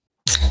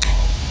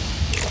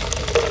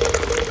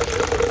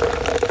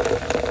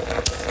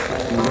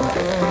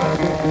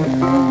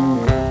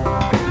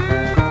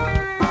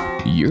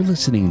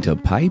listening to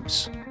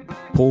Pipes,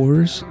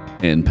 Pores,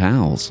 and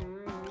Pals.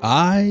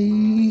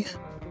 I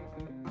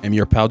am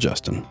your pal,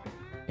 Justin.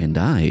 And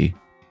I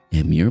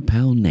am your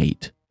pal,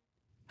 Nate.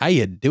 How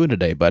you doing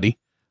today, buddy?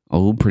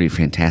 Oh, pretty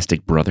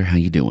fantastic, brother. How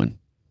you doing?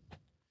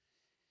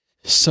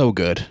 So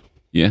good.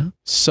 Yeah?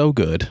 So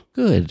good.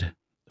 Good.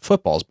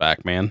 Football's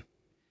back, man.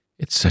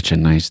 It's such a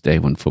nice day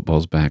when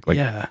football's back.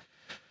 Yeah.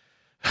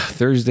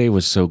 Thursday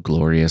was so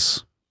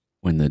glorious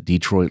when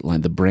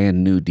the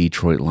brand new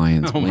Detroit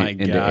Lions went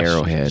into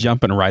Arrowhead.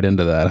 Jumping right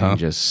into that, huh? And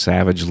just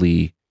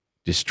savagely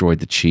destroyed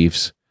the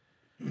Chiefs.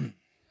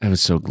 That was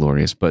so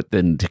glorious. But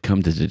then to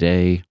come to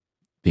today,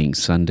 being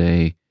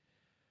Sunday,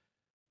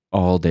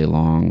 all day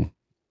long,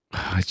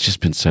 it's just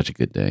been such a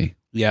good day.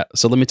 Yeah.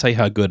 So let me tell you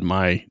how good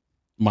my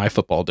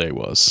football day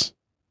was.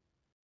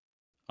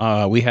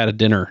 We had a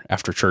dinner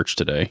after church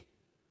today.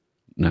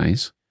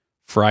 Nice.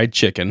 Fried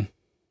chicken.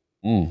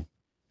 You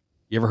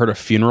ever heard of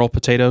funeral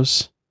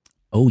potatoes?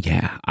 Oh,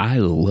 yeah. I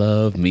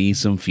love me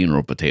some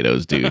funeral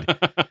potatoes, dude.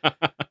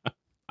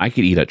 I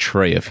could eat a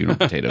tray of funeral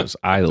potatoes.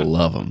 I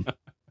love them.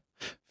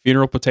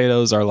 Funeral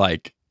potatoes are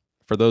like,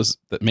 for those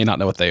that may not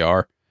know what they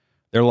are,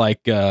 they're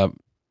like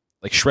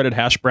shredded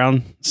hash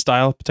brown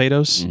style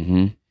potatoes. Mm-hmm.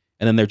 And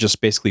then they're just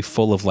basically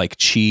full of like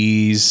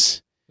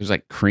cheese. There's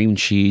like cream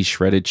cheese,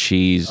 shredded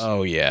cheese.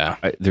 Oh, yeah.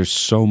 There's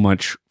so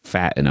much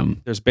fat in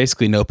them. There's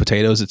basically no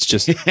potatoes. It's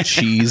just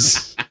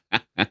cheese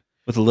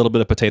with a little bit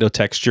of potato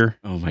texture.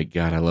 Oh, my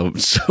God. I love them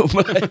so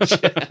much.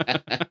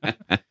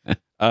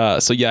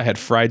 So, yeah, I had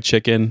fried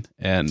chicken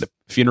and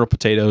funeral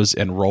potatoes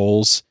and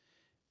rolls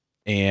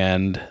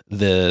and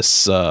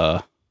this,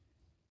 of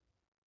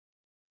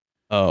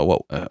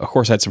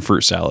course I had some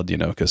fruit salad,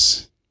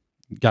 because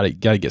gotta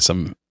get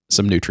some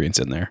nutrients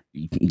in there.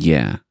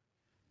 Yeah.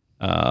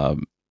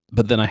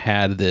 But then I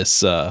had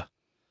this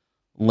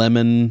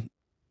lemon.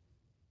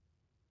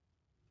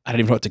 I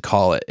don't even know what to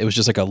call it. It was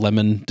just like a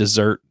lemon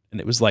dessert,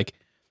 and it was like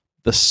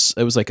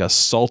a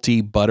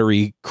salty,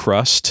 buttery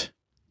crust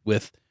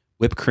with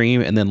whipped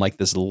cream, and then like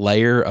this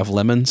layer of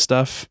lemon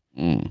stuff,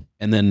 and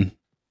then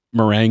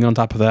meringue on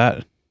top of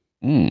that.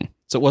 So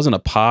it wasn't a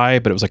pie,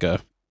 but it was like I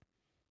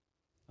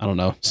don't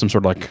know, some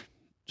sort of like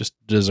just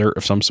dessert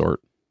of some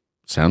sort.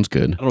 Sounds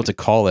good. I don't know what to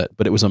call it,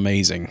 but it was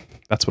amazing.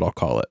 That's what I'll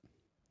call it.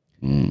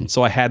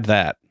 So I had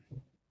that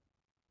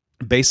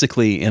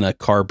basically in a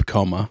carb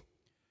coma,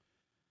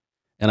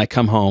 and I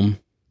come home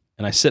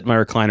and I sit in my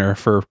recliner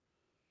for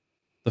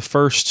the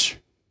first,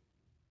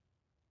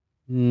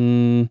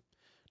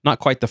 not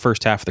quite the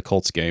first half of the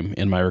Colts game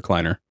in my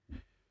recliner.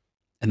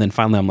 And then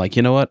finally I'm like,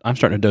 you know what? I'm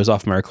starting to doze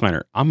off my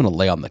recliner. I'm going to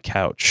lay on the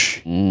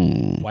couch.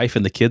 Wife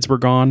and the kids were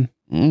gone.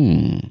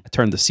 I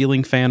turned the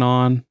ceiling fan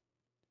on,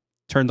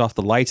 turned off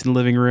the lights in the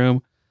living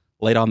room,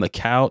 laid on the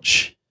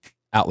couch,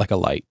 out like a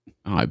light.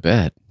 Oh, I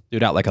bet.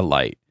 Dude, out like a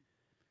light.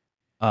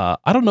 I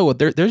don't know what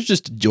there's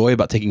just joy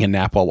about taking a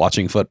nap while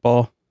watching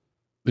football.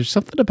 There's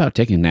something about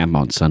taking a nap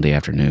on Sunday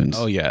afternoons.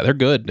 Oh yeah, they're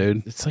good,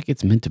 dude. It's like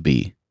it's meant to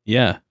be.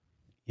 Yeah.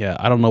 Yeah,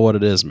 I don't know what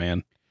it is,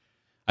 man.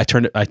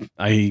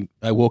 I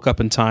woke up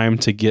in time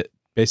to get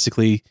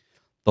basically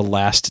the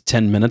last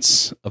 10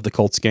 minutes of the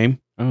Colts game.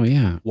 Oh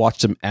yeah.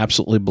 Watched them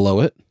absolutely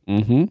blow it.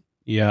 Mm-hmm.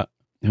 Yeah.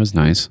 It was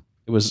nice.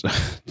 It was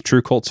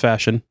true Colts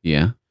fashion.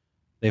 Yeah.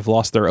 They've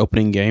lost their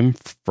opening game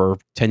for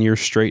 10 years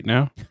straight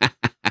now.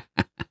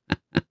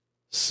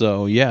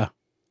 So, yeah.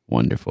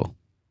 Wonderful.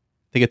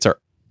 I think it's our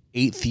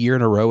 8th year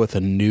in a row with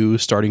a new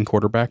starting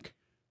quarterback.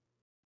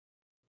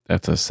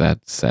 That's a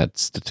sad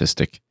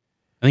statistic.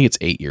 I think it's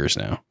 8 years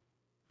now.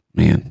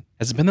 Man.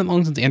 Has it been that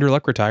long since Andrew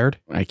Luck retired?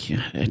 I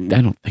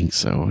don't think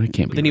so. It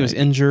can't be. Then he was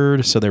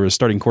injured, so there was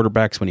starting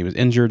quarterbacks when he was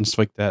injured and stuff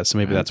like that. So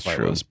maybe that's why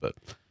true. it was. But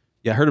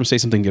yeah, I heard him say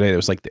something today that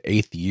was like the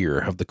 8th year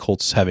of the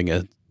Colts having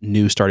a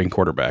new starting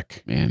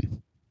quarterback.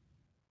 Man.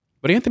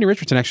 But Anthony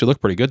Richardson actually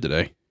looked pretty good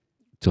today.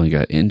 Until he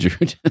got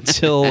injured.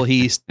 Until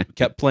he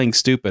kept playing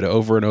stupid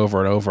over and over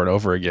and over and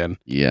over again.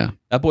 Yeah.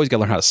 That boy's got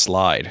to learn how to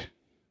slide.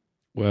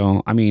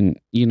 Well, I mean,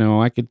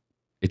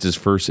 it's his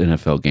first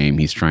NFL game.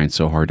 He's trying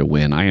so hard to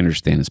win. I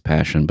understand his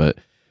passion, but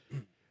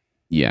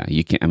yeah,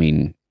 you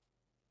can't,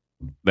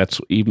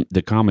 that's even,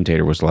 the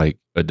commentator was like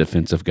a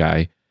defensive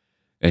guy.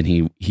 And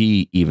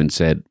he even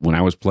said, when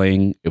I was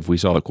playing, if we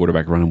saw the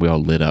quarterback running, we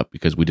all lit up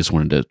because we just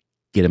wanted to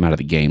get him out of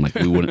the game. Like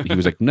we wouldn't, he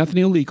was like, nothing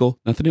illegal,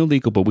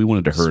 but we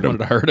wanted to hurt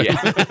him.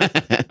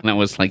 Yeah. And I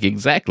was like,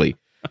 exactly.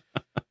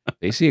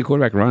 They see a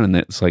quarterback running,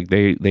 it's like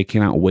they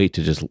cannot wait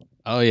to just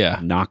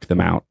knock them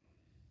out.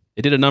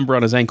 It did a number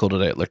on his ankle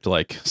today, it looked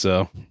like.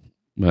 So,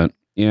 but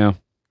yeah,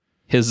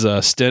 his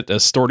stint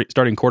as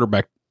starting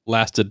quarterback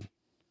lasted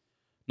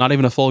not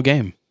even a full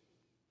game.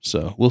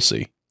 So we'll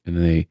see. And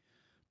they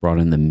brought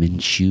in the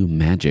Minshew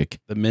Magic.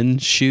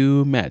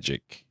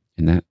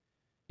 And that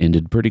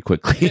ended pretty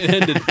quickly.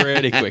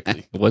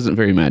 It wasn't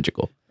very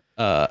magical.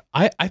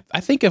 I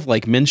think of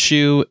like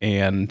Minshew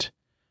and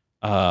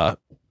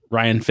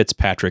Ryan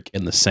Fitzpatrick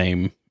in the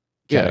same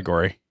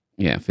category.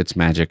 Yeah,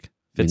 Fitzmagic.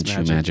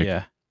 Minshew Magic.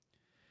 Yeah.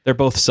 They're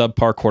both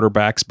subpar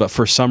quarterbacks, but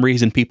for some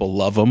reason people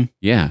love them.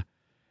 Yeah.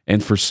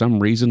 And for some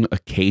reason,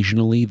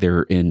 occasionally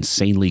they're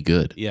insanely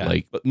good. Yeah.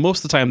 Like, but most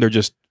of the time they're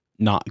just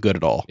not good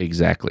at all.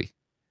 exactly.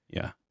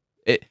 Yeah.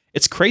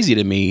 It's crazy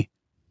to me.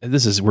 And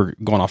we're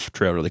going off the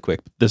trail really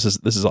quick. This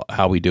is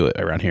how we do it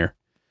around here.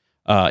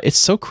 It's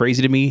so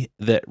crazy to me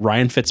that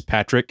Ryan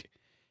Fitzpatrick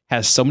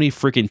has so many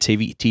freaking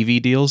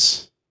TV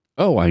deals.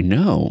 Oh, I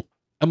know.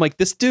 I'm like,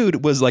 this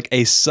dude was like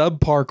a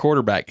subpar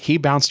quarterback. He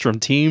bounced from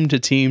team to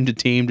team to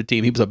team to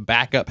team. He was a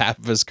backup half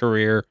of his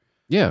career.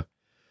 Yeah.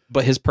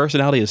 But his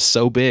personality is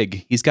so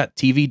big. He's got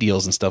TV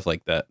deals and stuff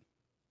like that.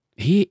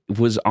 He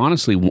was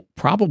honestly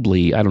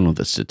probably, I don't know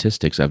the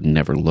statistics, I've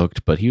never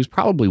looked, but he was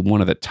probably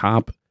one of the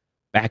top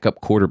backup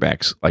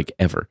quarterbacks like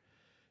ever.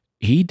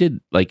 He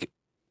did, like,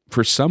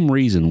 for some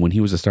reason when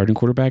he was a starting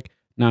quarterback,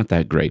 not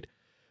that great.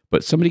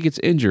 But somebody gets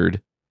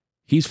injured,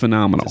 he's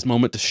phenomenal. It's his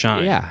moment to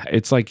shine. Yeah,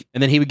 it's like,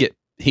 and then he would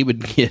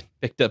get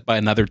picked up by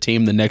another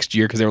team the next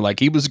year because they were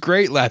like, he was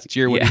great last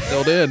year when he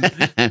filled in.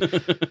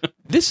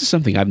 This is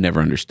something I've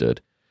never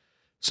understood.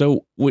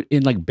 So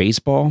in like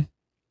baseball,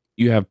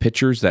 you have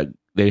pitchers that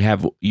they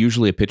have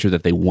usually a pitcher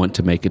that they want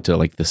to make it to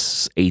like the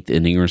 8th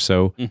inning or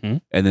so. Mm-hmm.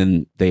 And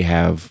then they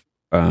have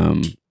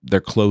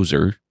their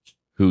closer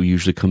who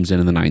usually comes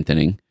in the 9th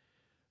inning,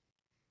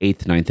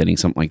 8th, 9th inning,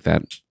 something like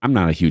that. I'm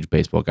not a huge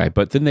baseball guy,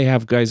 but then they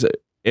have guys,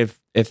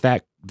 if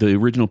the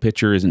original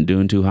pitcher isn't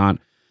doing too hot,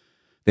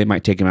 they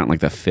might take him out in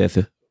like the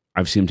 5th.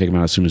 I've seen him take him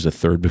out as soon as the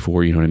 3rd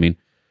before, you know what I mean?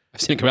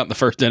 I've seen him come out in the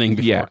 1st inning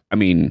before. Yeah, I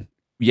mean,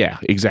 yeah,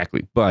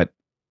 exactly. But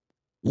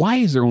why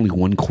is there only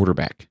one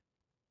quarterback?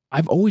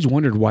 I've always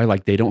wondered why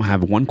like they don't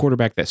have one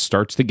quarterback that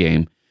starts the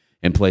game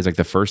and plays like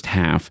the first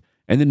half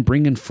and then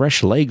bring in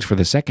fresh legs for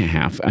the second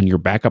half and your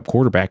backup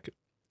quarterback,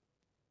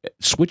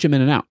 switch them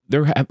in and out.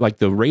 They're like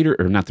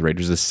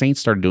the Saints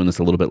started doing this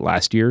a little bit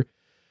last year,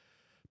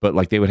 but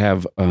like they would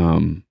have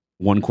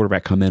one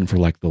quarterback come in for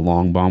like the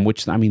long bomb,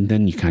 which I mean,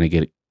 then you kind of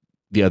get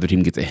the other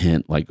team gets a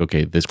hint like,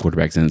 okay, this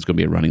quarterback's in, it's going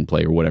to be a running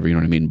play or whatever, you know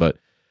what I mean? But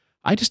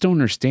I just don't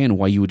understand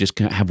why you would just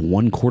have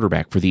one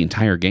quarterback for the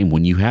entire game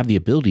when you have the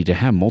ability to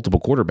have multiple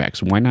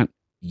quarterbacks. Why not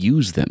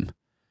use them?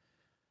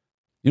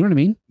 You know what I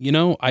mean? You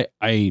know,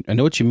 I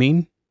know what you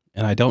mean,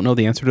 and I don't know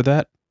the answer to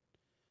that.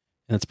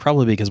 And it's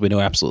probably because we know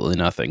absolutely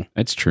nothing.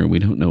 That's true. We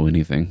don't know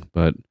anything,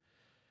 but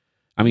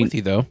I mean, with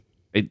you though,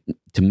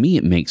 to me,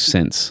 it makes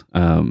sense.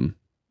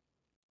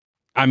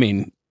 I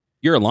mean,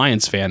 you're a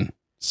Lions fan,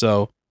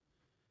 so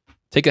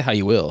take it how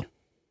you will.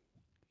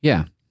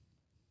 Yeah.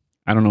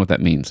 I don't know what that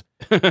means.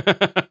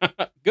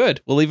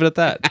 Good. We'll leave it at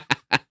that.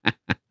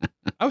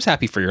 I was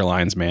happy for your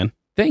Lions, man.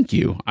 Thank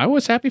you. I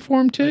was happy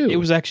for him too. It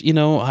was actually, you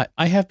know,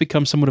 I have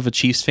become somewhat of a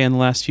Chiefs fan the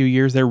last few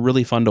years. They're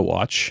really fun to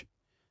watch.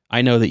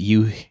 I know that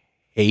you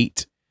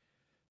hate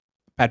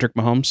Patrick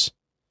Mahomes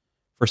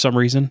for some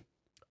reason.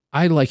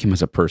 I like him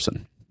as a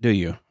person. Do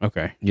you?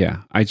 Okay.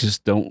 Yeah. I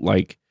just don't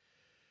like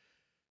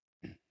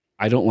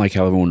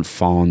how everyone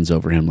fawns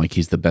over him like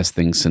he's the best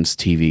thing since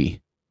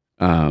TV.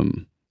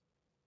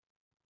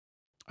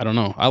 I don't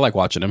know. I like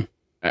watching him.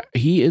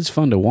 He is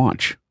fun to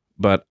watch,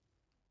 but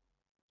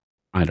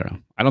I don't know.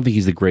 I don't think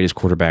he's the greatest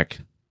quarterback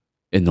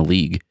in the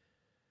league.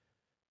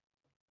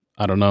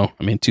 I don't know.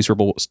 I mean, two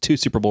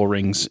Super Bowl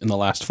rings in the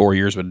last 4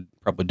 years would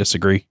probably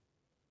disagree.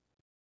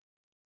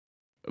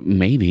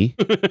 Maybe.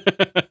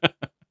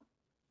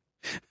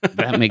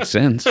 That makes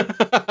sense.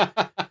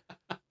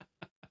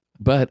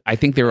 But I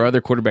think there are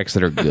other quarterbacks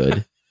that are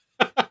good.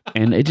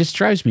 And it just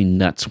drives me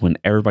nuts when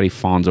everybody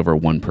fawns over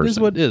one person. It is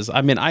what it is.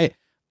 I mean,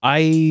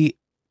 I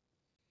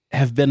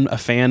have been a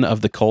fan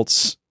of the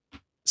Colts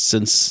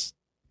since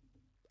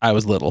I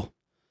was little.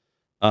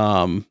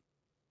 But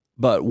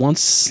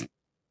once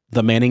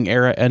the Manning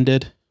era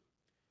ended,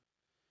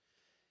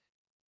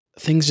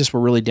 things just were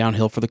really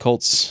downhill for the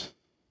Colts.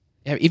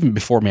 Yeah, even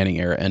before Manning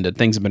era ended,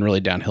 things have been really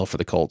downhill for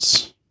the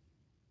Colts.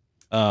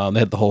 They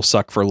had the whole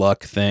suck for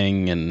luck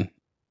thing, and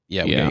we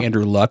got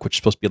Andrew Luck, which is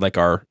supposed to be like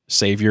our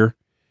savior.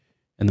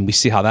 And then we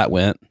see how that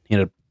went. He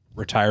ended up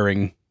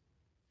retiring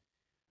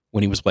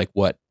when he was like,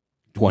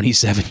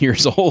 27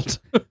 years old?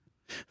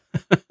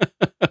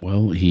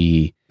 Well,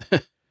 he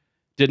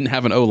didn't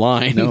have an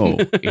O-line. No.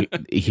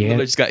 He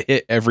just got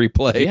hit every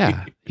play.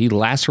 Yeah. He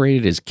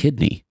lacerated his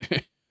kidney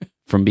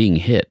from being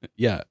hit.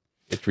 Yeah.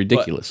 It's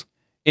ridiculous.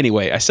 But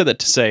anyway, I said that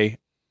to say,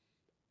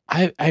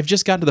 I've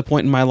just gotten to the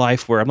point in my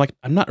life where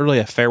I'm not really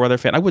a fair weather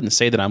fan. I wouldn't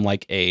say that I'm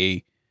like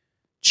a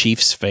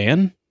Chiefs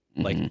fan.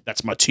 Like,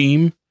 that's my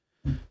team.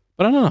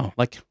 But I don't know.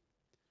 Like,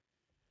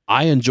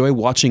 I enjoy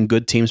watching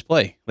good teams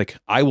play. Like,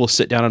 I will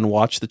sit down and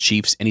watch the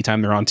Chiefs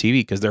anytime they're on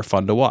TV because they're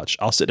fun to watch.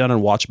 I'll sit down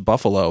and watch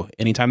Buffalo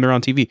anytime they're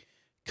on TV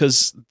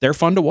because they're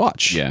fun to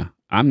watch. Yeah.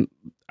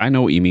 I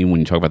know what you mean when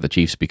you talk about the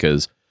Chiefs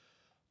because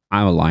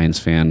I'm a Lions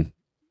fan.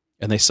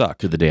 And they suck.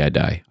 To the day I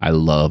die. I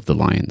love the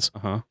Lions.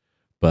 Uh-huh.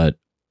 But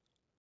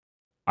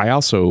I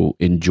also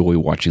enjoy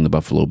watching the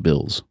Buffalo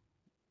Bills.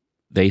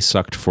 They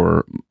sucked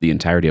for the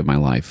entirety of my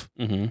life.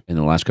 Mm-hmm. In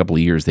the last couple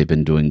of years, they've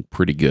been doing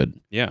pretty good.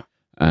 Yeah.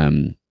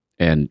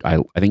 And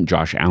I think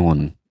Josh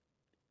Allen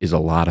is a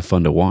lot of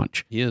fun to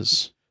watch. He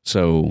is.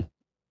 So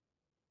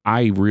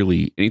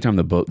anytime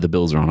the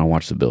Bills are on, I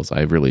watch the Bills.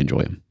 I really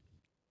enjoy them.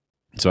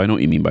 So I know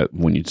what you mean by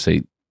when you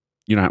say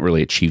you're not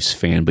really a Chiefs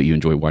fan, but you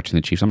enjoy watching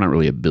the Chiefs. I'm not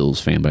really a Bills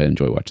fan, but I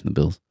enjoy watching the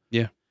Bills.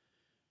 Yeah.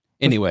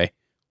 Anyway,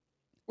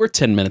 we're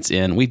 10 minutes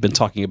in. We've been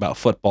talking about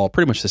football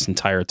pretty much this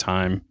entire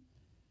time.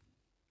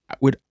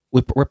 We're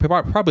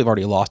probably have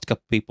already lost a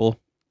couple people.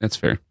 That's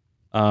fair.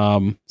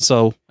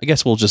 So I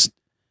guess we'll just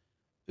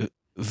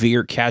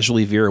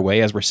casually veer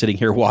away as we're sitting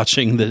here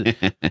watching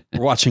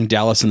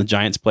Dallas and the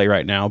Giants play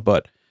right now.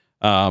 But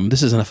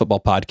this isn't a football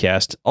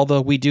podcast,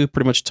 although we do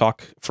pretty much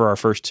talk for our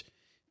first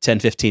 10,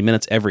 15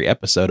 minutes every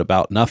episode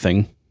about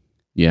nothing.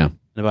 Yeah. And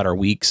about our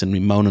weeks, and we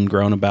moan and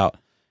groan about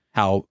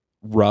how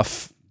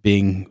rough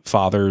being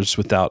fathers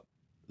without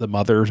the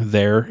mother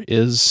there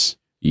is.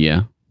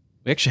 Yeah.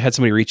 We actually had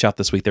somebody reach out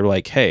this week. They were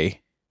like, hey,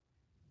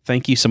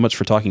 thank you so much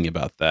for talking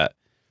about that,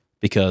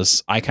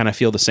 because I kind of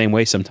feel the same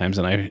way sometimes.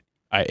 And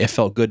it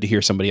felt good to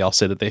hear somebody else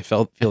say that they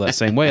feel that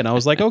same way. And I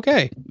was like,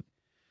 okay,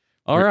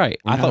 all right.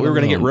 I thought we were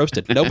going to get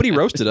roasted. Nobody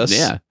roasted us.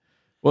 Yeah.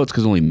 Well, it's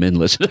because only men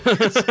listen.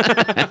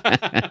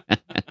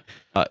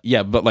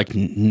 Yeah, but like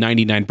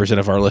 99%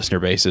 of our listener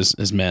base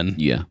is men.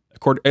 Yeah.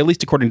 At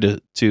least according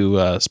to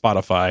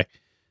Spotify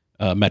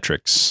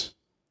metrics.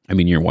 I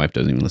mean, your wife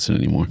doesn't even listen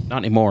anymore. Not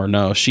anymore.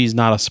 No, she's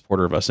not a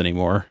supporter of us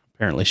anymore.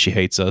 Apparently, she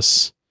hates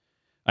us.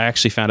 I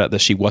actually found out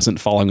that she wasn't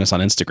following us on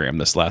Instagram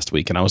this last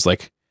week, and I was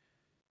like,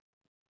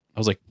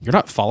 "You're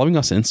not following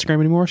us on Instagram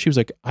anymore?" She was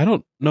like, "I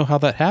don't know how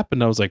that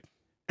happened." I was like,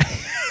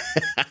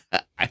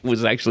 I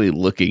was actually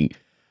looking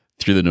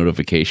through the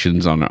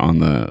notifications on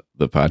the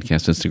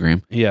podcast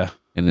Instagram. Yeah.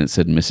 And then it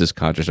said Mrs.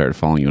 Codger started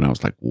following you, and I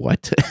was like,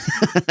 what?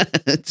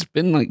 It's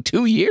been like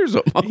 2 years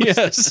almost.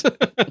 Yes.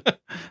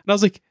 And I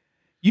was like,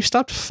 you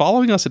stopped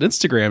following us at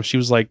Instagram. She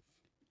was like,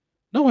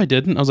 no, I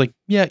didn't. I was like,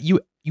 yeah,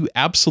 you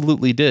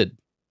absolutely did. And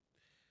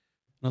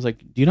I was like,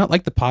 do you not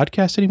like the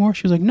podcast anymore?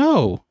 She was like,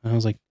 no. And I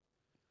was like,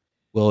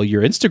 well,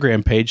 your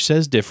Instagram page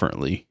says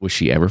differently. Was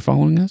she ever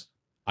following us?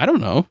 I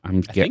don't know. I'm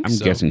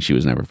guessing she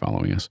was never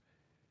following us.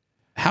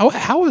 How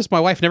has my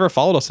wife never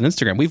followed us on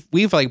Instagram?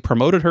 We've like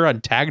promoted her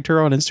and tagged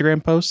her on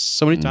Instagram posts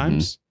so many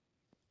times.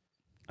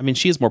 I mean,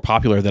 she is more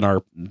popular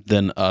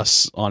than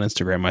us on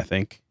Instagram, I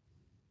think.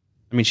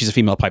 I mean, she's a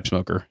female pipe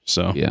smoker,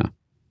 so yeah,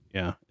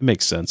 it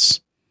makes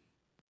sense.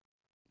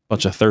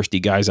 Bunch of thirsty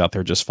guys out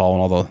there just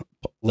following all the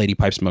lady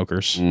pipe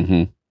smokers.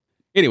 Mm-hmm.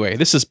 Anyway,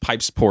 this is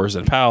Pipes, Pours,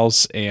 and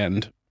Pals,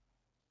 and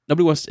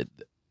nobody wants to,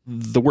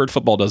 the word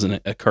football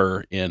doesn't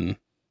occur in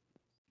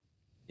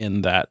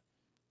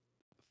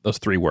those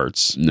three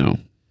words. No.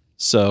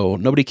 So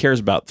nobody cares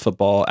about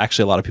football.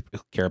 Actually, a lot of people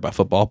care about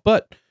football,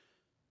 but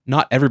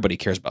not everybody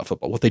cares about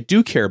football. What they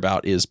do care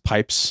about is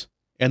pipes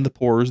and the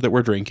pours that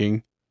we're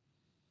drinking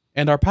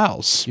and our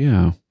pals.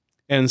 Yeah.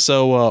 And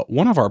so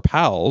one of our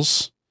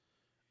pals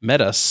met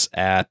us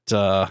at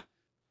the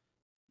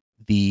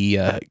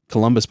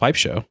Columbus Pipe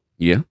Show.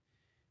 Yeah.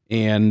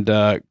 And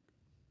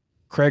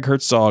Craig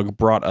Herzog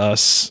brought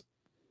us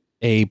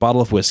a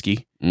bottle of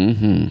whiskey.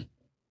 Mm-hmm.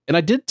 And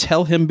I did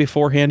tell him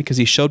beforehand, because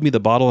he showed me the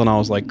bottle, and I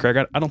was like, Craig,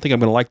 I don't think I'm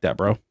going to like that,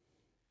 bro. And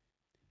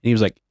he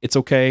was like, it's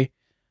okay.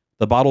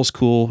 The bottle's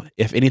cool.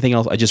 If anything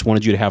else, I just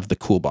wanted you to have the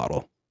cool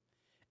bottle.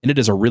 And it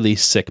is a really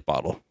sick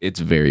bottle. It's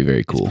very,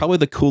 very cool. It's probably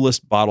the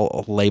coolest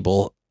bottle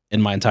label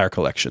in my entire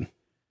collection.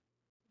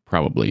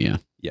 Probably, yeah.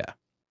 Yeah.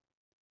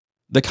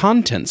 The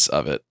contents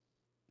of it.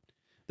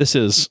 This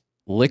is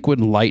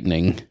Liquid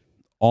Lightning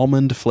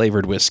almond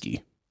flavored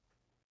whiskey.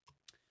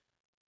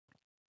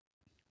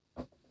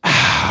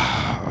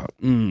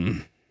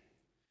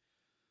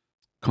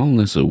 Calling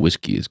this a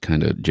whiskey is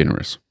kind of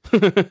generous.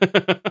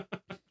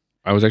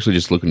 I was actually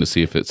just looking to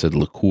see if it said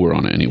liqueur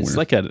on it anywhere. It's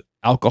like an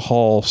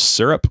alcohol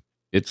syrup.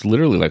 It's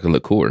literally like a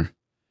liqueur.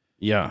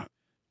 Yeah.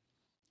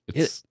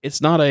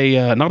 It's not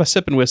a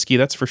sipping whiskey,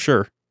 that's for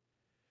sure.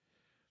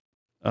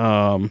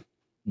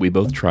 We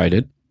both tried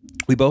it.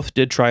 We both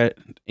did try it,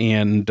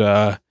 and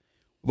we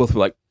both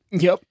were like,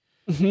 "Yep,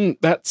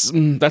 that's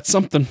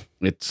something."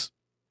 It's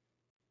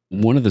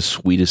one of the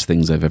sweetest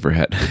things I've ever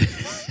had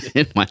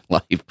in my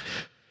life.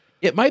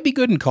 It might be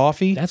good in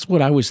coffee. That's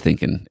what I was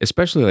thinking.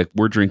 Especially like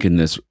we're drinking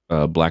this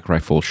Black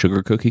Rifle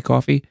sugar cookie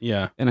coffee.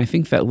 Yeah, and I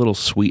think that little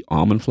sweet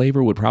almond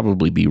flavor would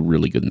probably be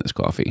really good in this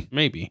coffee.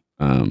 Maybe.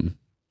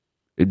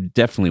 It's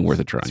definitely worth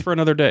a try. It's for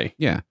another day.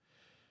 Yeah.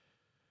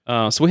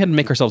 So we had to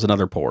make ourselves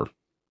another pour.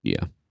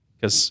 Yeah,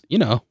 because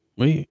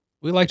we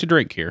like to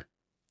drink here.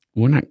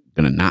 We're not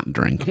gonna not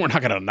drink. We're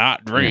not gonna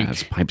not drink. Yeah,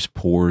 it's Pipes,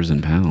 Pours,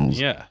 and Pals.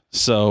 Yeah.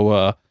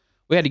 So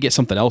we had to get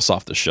something else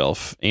off the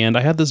shelf, and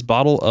I had this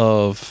bottle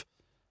of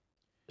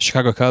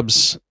Chicago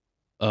Cubs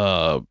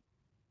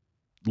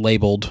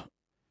labeled.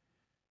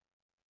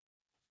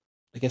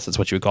 I guess that's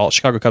what you would call it.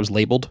 Chicago Cubs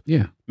labeled.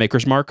 Yeah.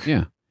 Maker's Mark.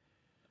 Yeah.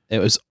 It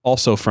was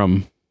also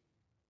from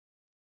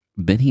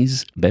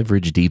Benny's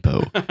Beverage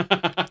Depot.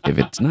 If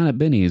it's not at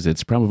Benny's,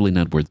 it's probably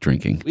not worth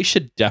drinking. We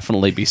should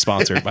definitely be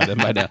sponsored by them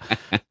by now.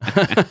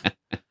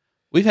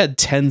 We've had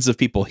tens of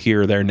people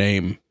hear their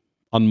name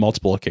on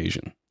multiple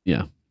occasions.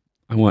 Yeah.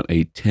 I want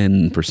a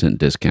 10%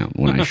 discount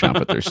when I shop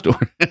at their store.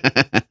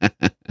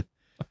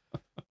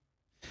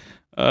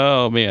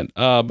 Oh man.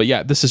 But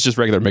yeah, this is just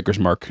regular Maker's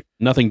Mark.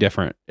 Nothing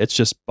different. It's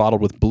just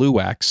bottled with blue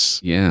wax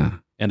Yeah.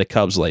 and a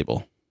Cubs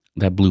label.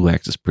 That blue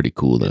wax is pretty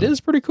cool, though. It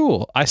is pretty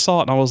cool. I saw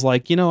it and I was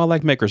like, I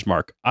like Maker's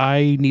Mark.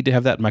 I need to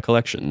have that in my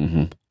collection.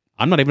 Mm-hmm.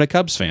 I'm not even a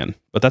Cubs fan,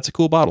 but that's a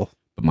cool bottle.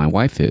 But my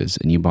wife is,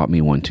 and you bought me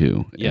one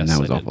too. Yes, and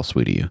that was I did. awful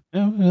sweet of you.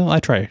 Oh, well, I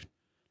try.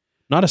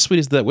 Not as sweet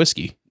as that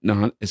whiskey.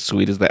 Not as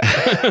sweet as that.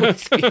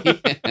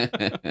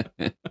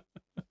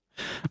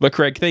 But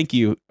Craig, thank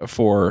you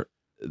for.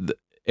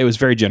 It was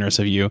very generous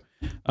of you.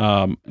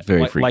 Very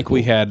freaking like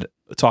we cool. had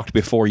talked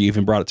before. You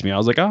even brought it to me. I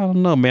was like, I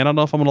don't know, man. I don't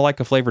know if I'm gonna like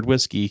a flavored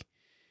whiskey.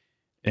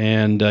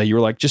 And you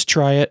were like, just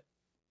try it.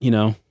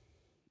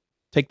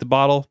 Take the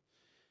bottle,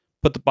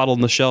 put the bottle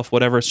on the shelf,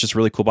 whatever. It's just a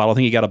really cool bottle. I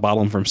think he got a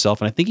bottle for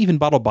himself, and I think he even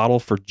bought a bottle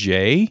for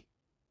Jay.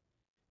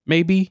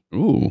 Maybe.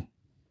 Ooh.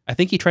 I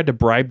think he tried to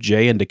bribe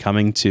Jay into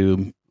coming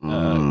to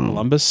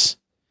Columbus.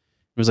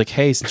 He was like,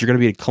 hey, since you're going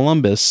to be in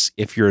Columbus,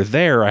 if you're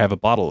there, I have a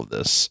bottle of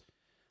this.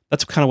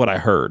 That's kind of what I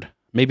heard.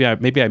 Maybe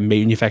I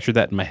manufactured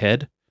that in my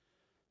head.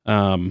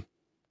 I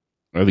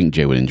think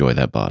Jay would enjoy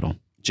that bottle.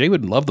 Jay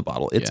would love the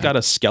bottle. It's got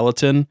a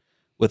skeleton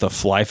with a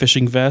fly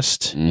fishing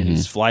vest, and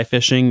he's fly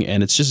fishing,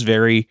 and it's just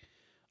very...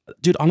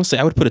 Dude, honestly,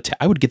 I would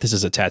I would get this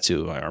as a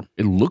tattoo on my arm.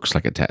 It looks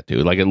like a tattoo.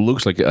 Like, it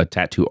looks like a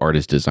tattoo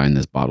artist designed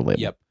this bottle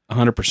label. Yep,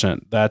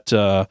 100%.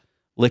 That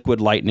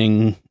liquid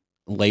lightning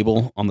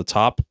label on the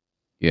top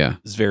Yeah.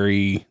 is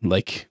very,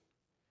 like...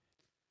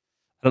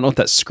 I don't know what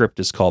that script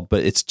is called,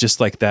 but it's just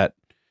like that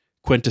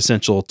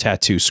quintessential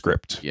tattoo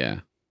script. Yeah.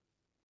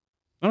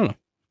 I don't know.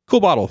 Cool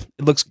bottle.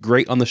 It looks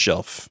great on the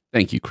shelf.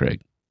 Thank you,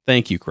 Craig.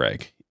 Thank you,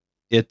 Craig.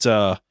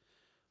 It'll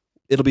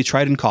be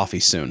tried in coffee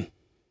soon.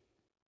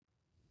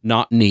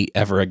 Not neat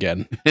ever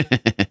again.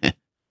 I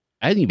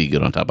think it'd be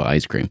good on top of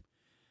ice cream.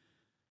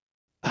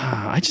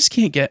 I just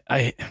can't get...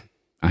 I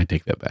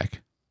take that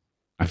back.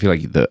 I feel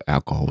like the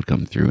alcohol would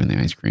come through in the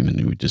ice cream and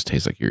it would just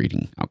taste like you're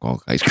eating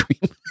alcoholic ice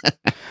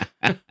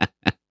cream.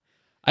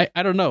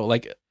 I don't know.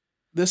 Like,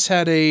 this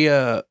had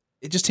it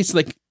just tasted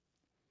like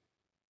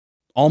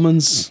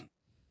almonds,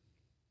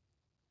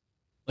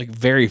 like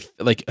very,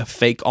 like a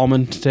fake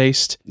almond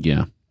taste.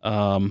 Yeah.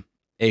 A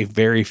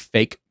very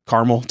fake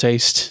caramel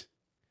taste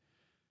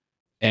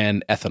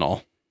and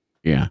ethanol.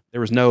 Yeah.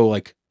 There was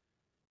no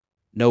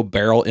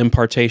barrel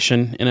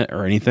impartation in it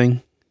or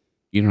anything.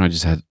 You know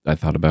what I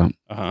thought about?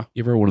 Uh-huh.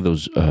 You ever had one of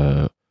those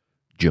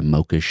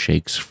Jamocha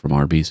shakes from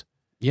Arby's?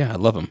 Yeah, I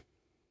love them.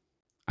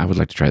 I would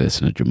like to try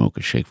this in a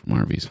Jamocha shake from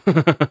Arby's.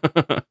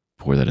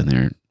 Pour that in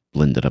there,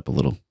 blend it up a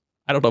little.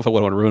 I don't know if I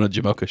would want to ruin a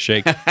Jamocha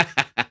shake.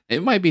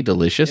 It might be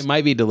delicious. It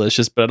might be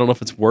delicious, but I don't know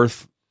if it's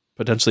worth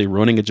potentially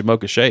ruining a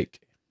Jamocha shake.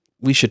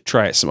 We should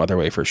try it some other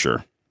way for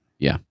sure.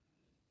 Yeah.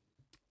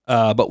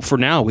 But for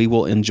now, we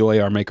will enjoy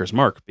our Maker's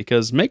Mark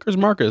because Maker's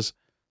Mark is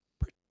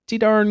pretty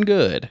darn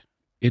good.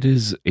 It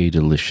is a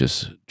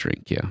delicious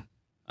drink, yeah.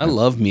 I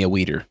love me a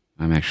Weeder.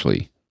 I'm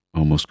actually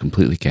almost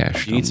completely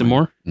cashed. You need some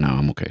more? No,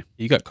 I'm okay.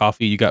 You got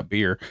coffee, you got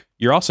beer.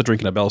 You're also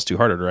drinking a Bell's Two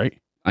Hearted, right?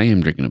 I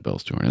am drinking a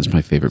Bell's Two Hearted. It's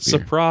my favorite beer.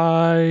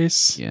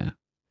 Surprise. Yeah.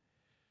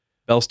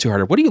 Bell's Two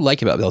Hearted. What do you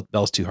like about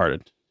Bell's Two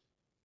Hearted?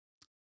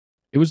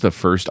 It was the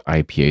first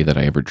IPA that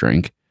I ever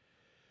drank.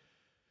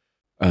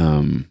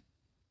 I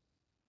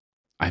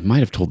might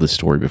have told this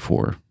story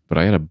before, but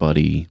I had a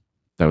buddy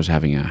that was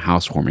having a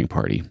housewarming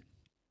party.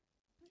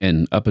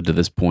 And up until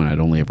this point, I'd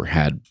only ever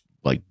had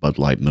like Bud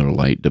Light, Miller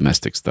Lite,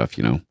 domestic stuff,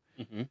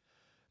 Mm-hmm.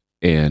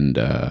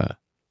 And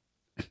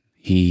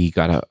he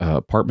got an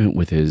apartment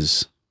with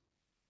his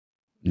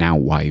now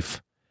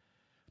wife,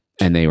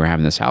 and they were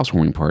having this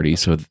housewarming party.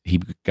 So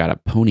he got a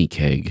pony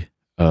keg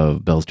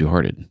of Bell's Two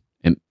Hearted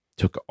and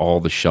took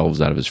all the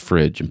shelves out of his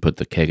fridge and put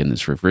the keg in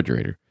this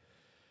refrigerator.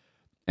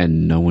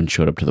 And no one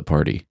showed up to the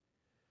party.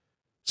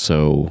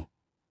 So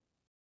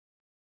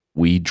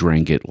we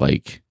drank it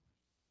like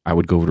I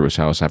would go over to his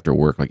house after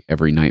work like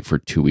every night for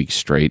 2 weeks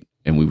straight,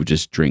 and we would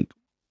just drink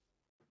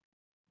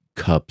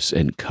cups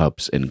and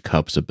cups and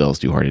cups of Bell's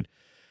Two Hearted.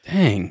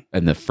 Dang.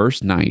 And the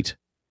first night...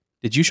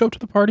 Did you show up to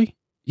the party?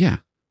 Yeah.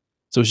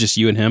 So it was just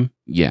you and him?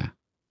 Yeah.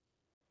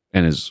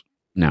 And his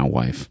now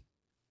wife.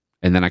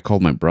 And then I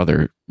called my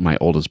brother. My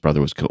oldest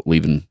brother was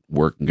leaving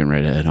work and getting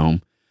ready to head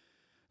home.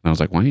 And I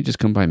was like, why don't you just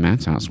come by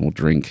Matt's house and we'll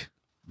drink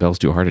Bell's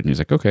Two Hearted? And he's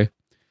like, okay.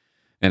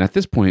 And at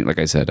this point, like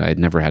I said, I had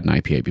never had an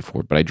IPA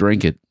before, but I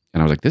drank it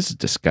and I was like, this is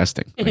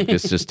disgusting. Like,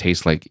 this just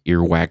tastes like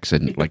earwax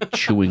and like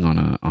chewing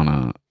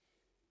on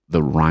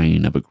the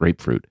rind of a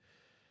grapefruit.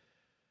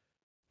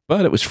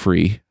 But it was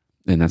free,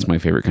 and that's my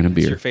favorite kind of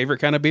beer. It's your favorite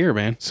kind of beer,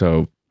 man.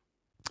 So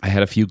I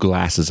had a few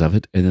glasses of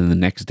it, and then the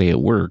next day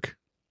at work,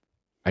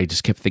 I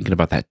just kept thinking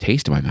about that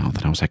taste in my mouth,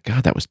 and I was like,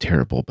 God, that was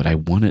terrible, but I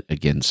want it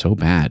again so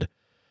bad.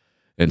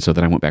 And so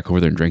then I went back over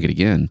there and drank it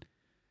again. And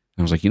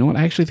I was like, you know what?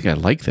 I actually think I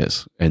like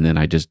this. And then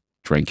I just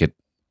drank it,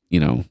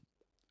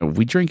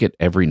 we drink it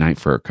every night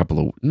for a couple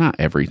of, not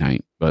every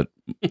night, but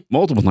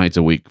multiple nights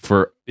a week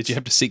for... Did you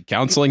have to seek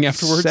counseling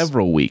afterwards?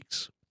 Several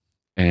weeks.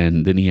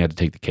 And then he had to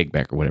take the keg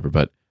back or whatever,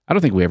 but I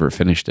don't think we ever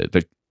finished it.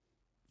 But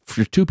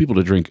for two people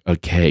to drink a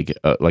keg,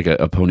 like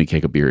a pony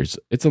keg of beer,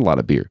 it's a lot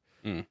of beer.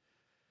 Mm.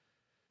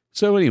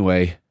 So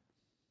anyway,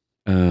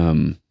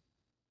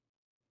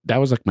 that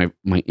was like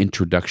my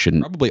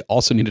introduction. Probably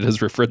also needed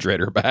his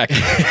refrigerator back.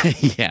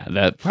 Yeah,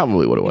 that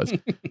probably what it was.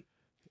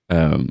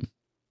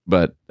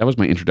 But that was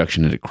my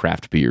introduction into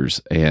craft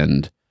beers,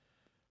 and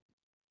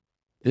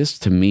this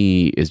to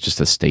me is just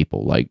a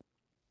staple. Like,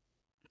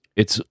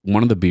 it's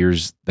one of the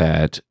beers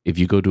that if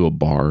you go to a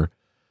bar,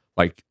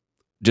 like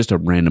just a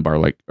random bar,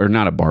 like, or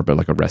not a bar, but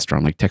like a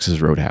restaurant, like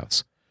Texas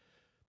Roadhouse.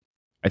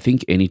 I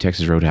think any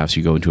Texas Roadhouse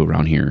you go into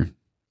around here,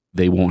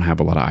 they won't have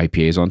a lot of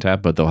IPAs on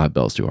tap, but they'll have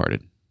Bell's Two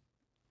Hearted.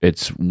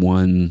 It's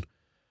one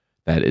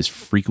that is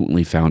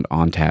frequently found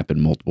on tap in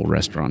multiple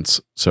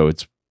restaurants, so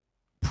it's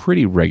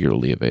pretty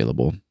regularly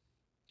available.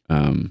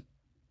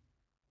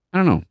 I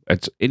don't know.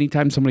 It's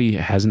anytime somebody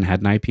hasn't had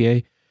an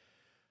IPA,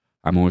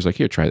 I'm always like,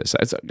 here, try this.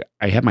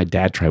 I had my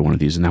dad try one of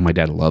these, and now my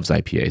dad loves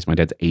IPAs. My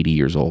dad's 80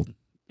 years old,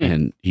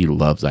 and he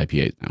loves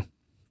IPAs now.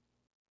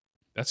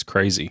 That's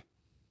crazy.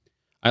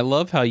 I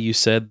love how you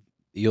said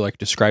you like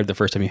described the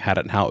first time you had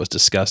it and how it was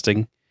disgusting.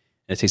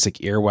 And it tastes like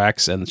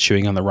earwax and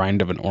chewing on the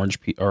rind of an orange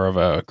or of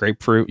a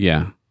grapefruit.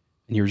 Yeah.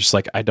 And you were just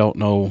like, I don't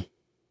know.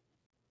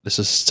 This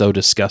is so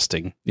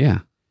disgusting. Yeah.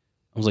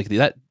 I was like,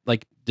 that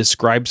like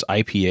describes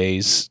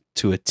IPAs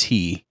to a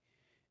T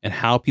and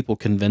how people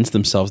convince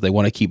themselves they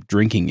want to keep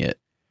drinking it.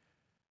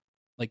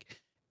 Like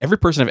every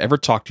person I've ever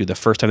talked to, the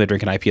first time they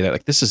drink an IPA, they're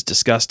like, this is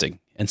disgusting.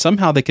 And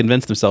somehow they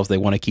convince themselves they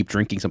want to keep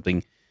drinking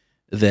something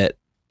that,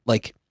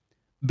 like,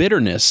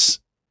 bitterness,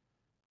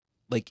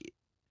 like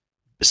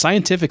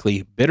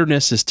scientifically,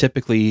 bitterness is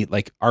typically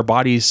like our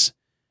bodies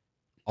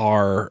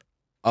are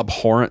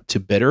abhorrent to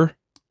bitter.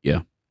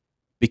 Yeah.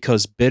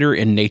 Because bitter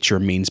in nature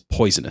means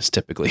poisonous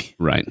typically.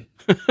 Right.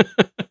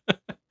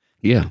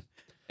 Yeah.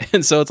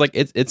 And so it's like,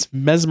 it's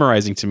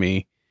mesmerizing to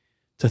me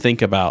to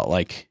think about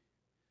like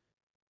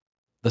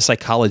the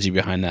psychology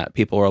behind that.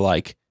 People are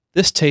like,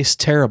 this tastes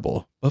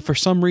terrible, but for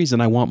some reason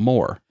I want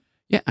more.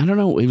 Yeah, I don't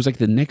know. It was like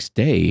the next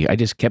day, I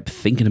just kept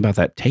thinking about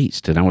that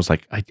taste, and I was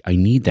like, I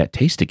need that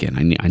taste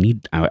again.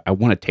 I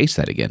want to taste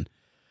that again.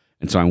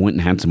 And so I went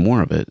and had some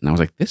more of it, and I was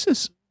like, this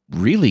is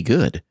really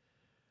good.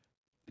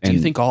 Do you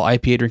think all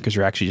IPA drinkers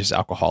are actually just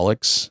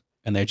alcoholics,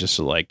 and they're just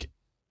like,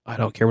 I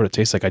don't care what it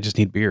tastes like, I just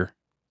need beer?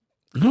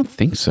 I don't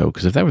think so,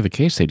 because if that were the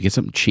case, they'd get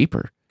something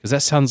cheaper. Because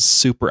that sounds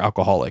super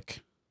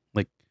alcoholic.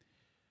 Like,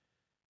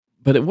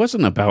 but it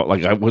wasn't about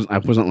like I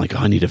wasn't like, oh,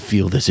 I need to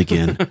feel this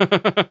again.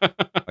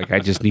 Like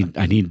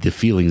I need the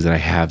feelings that I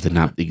have to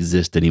not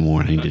exist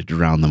anymore, and I need to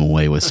drown them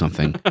away with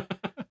something.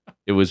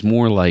 It was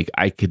more like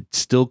I could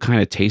still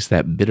kind of taste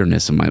that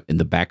bitterness in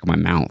the back of my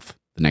mouth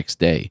the next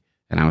day,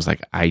 and I was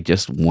like, I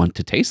just want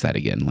to taste that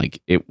again.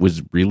 Like, it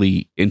was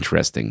really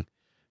interesting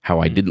how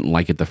I didn't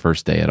like it the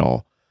first day at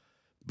all,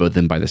 but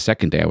then by the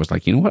second day, I was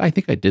like, you know what? I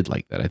think I did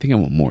like that. I think I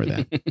want more of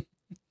that.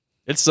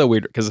 It's so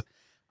weird because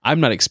I'm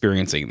not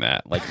experiencing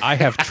that. Like, I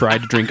have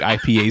tried to drink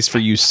IPAs for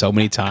you so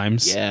many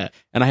times. Yeah.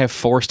 And I have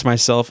forced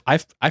myself.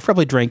 I've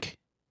probably drank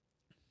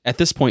at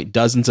this point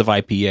dozens of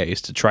IPAs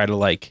to try to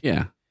like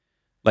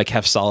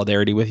have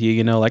solidarity with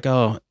you, like,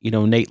 oh,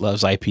 Nate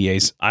loves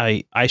IPAs.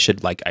 I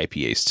should like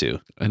IPAs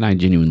too. And I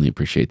genuinely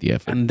appreciate the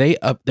effort. And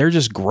they're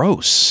just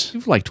gross.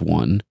 You've liked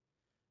one.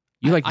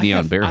 You like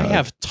Neon Bear Hug. I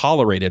have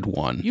tolerated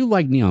one. You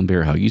like Neon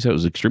Bear Hug. You said it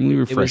was extremely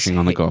refreshing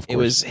on the golf course. It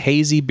was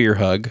hazy beer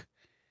hug.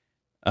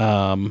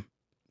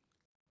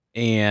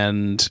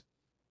 And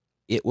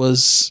it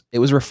was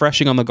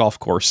refreshing on the golf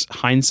course.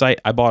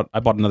 Hindsight, I bought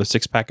another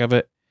 6-pack of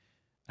it.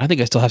 I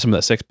think I still have some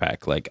of that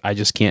 6-pack. Like, I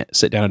just can't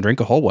sit down and drink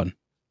a whole one.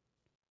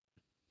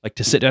 Like,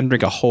 to sit down and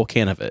drink a whole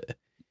can of it,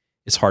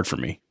 it's hard for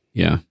me.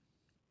 Yeah.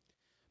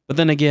 But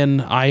then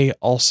again, I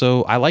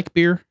like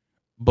beer,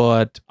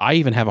 but I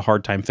even have a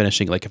hard time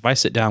finishing. Like, if I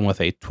sit down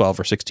with a 12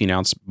 or 16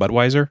 ounce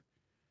Budweiser,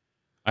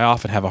 I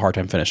often have a hard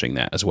time finishing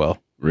that as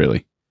well.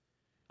 Really?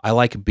 I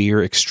like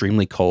beer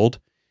extremely cold.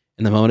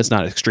 And the moment it's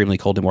not extremely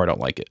cold anymore, I don't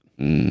like it.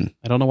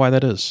 I don't know why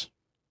that is.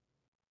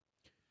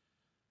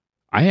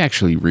 I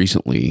actually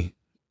recently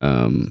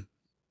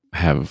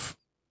have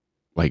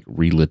like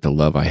relit the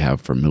love I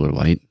have for Miller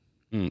Lite.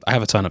 I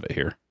have a ton of it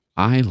here.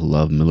 I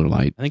love Miller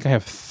Lite. I think I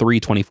have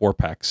 3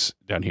 24-packs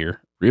down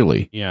here.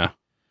 Really? Yeah.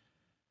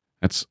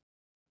 That's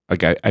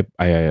like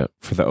I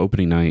for the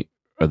opening night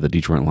of the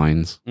Detroit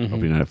Lions,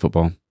 opening night of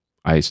football,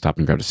 I stopped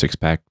and grabbed a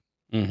 6-pack,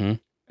 and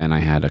I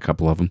had a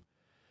couple of them.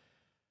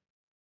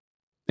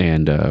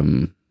 And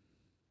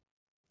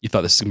you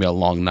thought this was gonna be a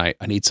long night.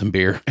 I need some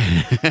beer.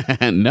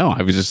 No,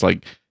 I was just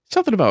like,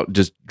 something about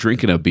just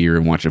drinking a beer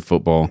and watching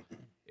football.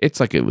 It's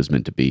like it was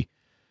meant to be.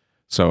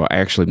 So I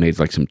actually made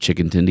like some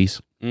chicken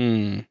tendies.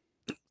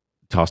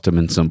 Tossed them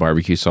in some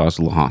barbecue sauce,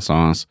 a little hot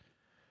sauce.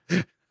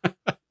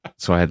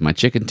 So I had my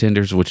chicken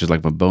tenders, which is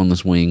like my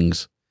boneless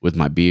wings, with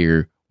my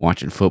beer,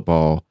 watching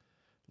football.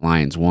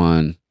 Lions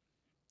won.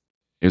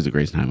 It was the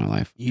greatest time of my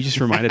life. You just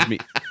reminded me.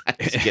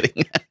 Just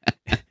kidding.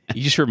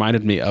 You just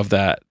reminded me of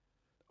that.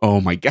 Oh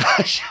my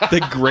gosh.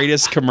 The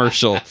greatest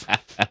commercial.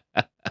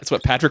 That's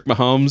what Patrick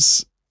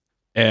Mahomes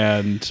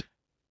and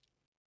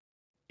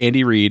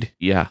Andy Reid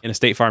in a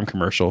State Farm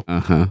commercial.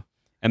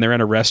 and they're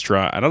in a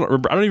restaurant. I don't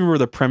even remember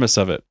the premise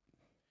of it.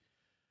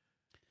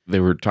 They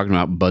were talking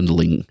about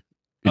bundling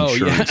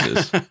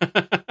insurances. Oh,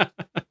 yeah.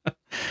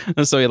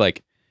 And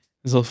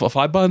so if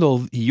I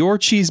bundle your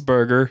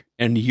cheeseburger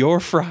and your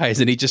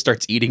fries, and he just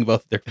starts eating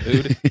both their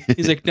food.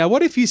 He's like, now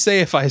what if you say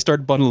if I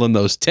start bundling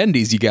those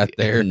tendies you got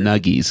there?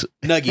 Nuggies.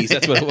 Nuggies,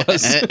 that's what it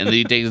was. And then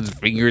he takes his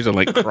fingers and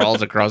like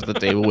crawls across the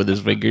table with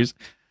his fingers.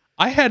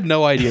 I had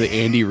no idea that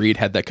Andy Reid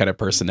had that kind of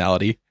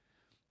personality.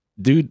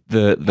 Dude,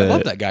 I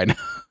love that guy now.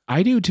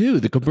 I do too.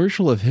 The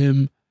commercial of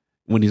him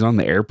when he's on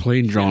the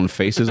airplane drawing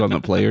faces on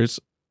the players.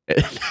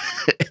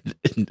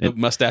 The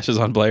mustaches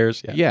on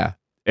players. Yeah.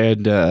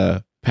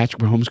 And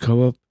Patrick Mahomes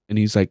come up and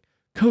he's like,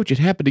 Coach, it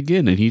happened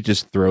again. And he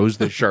just throws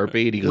the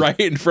Sharpie and he goes, right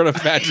in front of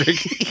Patrick.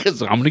 He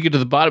goes, I'm going to get to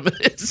the bottom of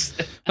this.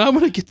 I'm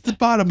going to get to the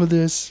bottom of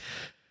this.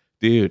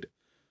 Dude,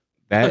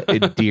 that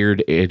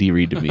endeared Andy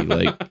Reid to me.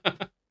 Like,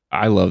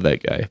 I love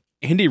that guy.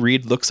 Andy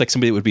Reid looks like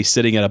somebody that would be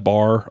sitting at a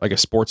bar, like a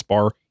sports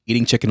bar,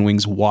 eating chicken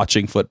wings,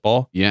 watching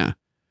football. Yeah.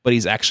 But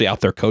he's actually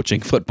out there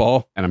coaching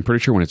football. And I'm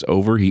pretty sure when it's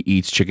over, he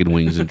eats chicken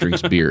wings and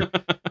drinks beer.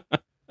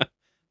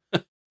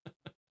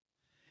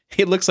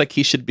 He looks like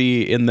he should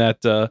be in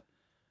that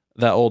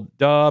old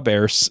Da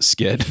Bears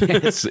skit.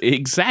 Yes,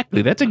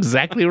 exactly. That's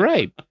exactly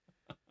right.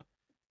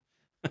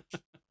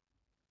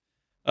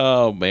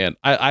 Oh man,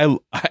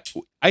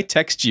 I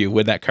text you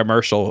when that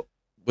commercial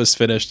was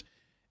finished,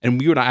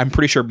 and I'm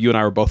pretty sure you and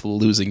I were both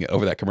losing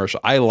over that commercial.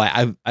 I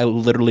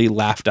literally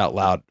laughed out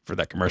loud for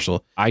that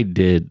commercial. I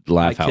did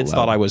laugh out loud. My kids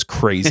thought I was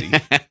crazy.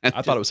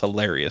 I thought it was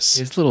hilarious.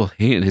 His little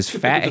hand, his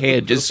fat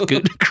hand just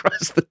scooting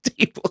across the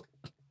table.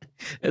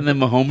 And then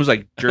Mahomes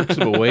like jerks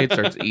him away and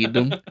starts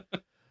eating them.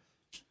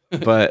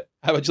 But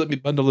how about you let me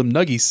bundle them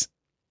nuggies?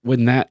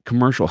 When that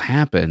commercial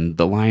happened,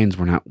 the Lions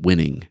were not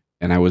winning,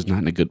 and I was not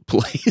in a good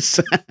place.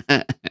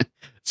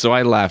 So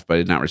I laughed, but I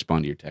did not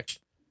respond to your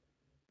text.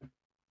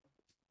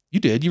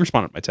 You did. You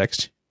responded to my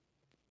text.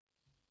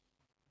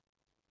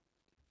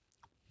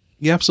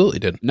 You absolutely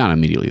did. Not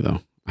immediately,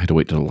 though. I had to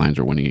wait till the Lions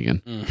were winning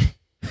again.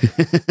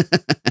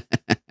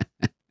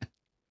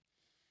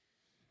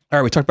 All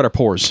right, we talked about our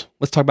pours.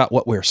 Let's talk about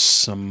what we're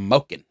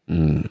smoking.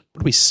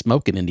 What are we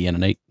smoking, Indiana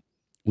Nate?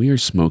 We are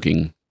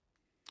smoking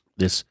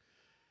this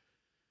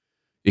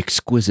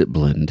exquisite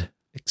blend.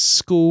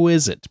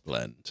 Exquisite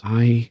blend.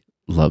 I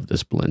love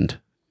this blend.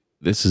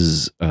 This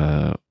is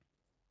the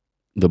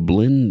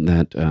blend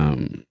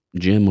that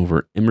Jim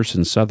over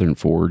Emerson Southern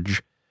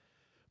Forge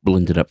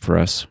blended up for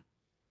us.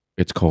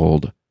 It's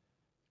called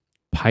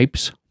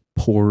Pipes,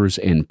 Pours,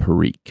 and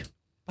Perique.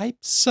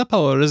 Pipes,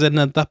 Pours, and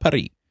the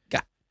Perique.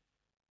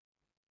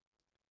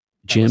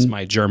 Jim, that was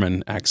my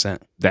German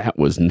accent. That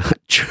was not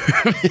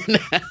German.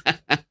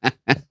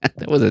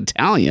 That was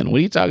Italian. What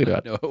are you talking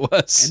about? No, it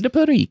was. And the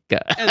Perique.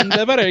 And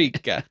the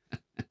Perique.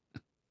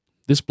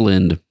 This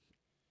blend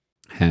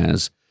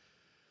has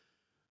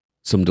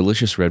some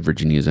delicious red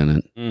Virginias in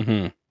it.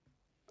 Mm-hmm.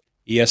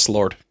 Yes,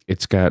 Lord.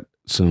 It's got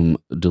some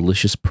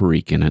delicious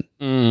Perique in it.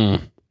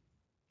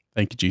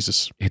 Thank you,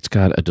 Jesus. It's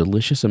got a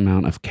delicious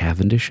amount of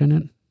Cavendish in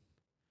it.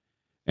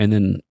 And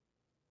then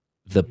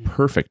the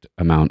perfect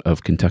amount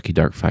of Kentucky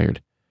Dark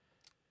Fired.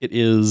 It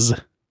is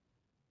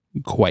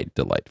quite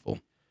delightful.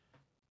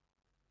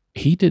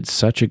 He did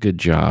such a good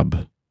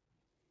job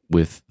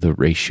with the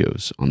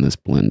ratios on this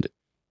blend.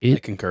 I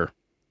concur.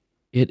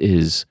 It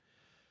is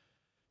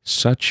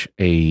such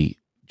a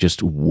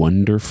just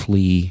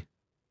wonderfully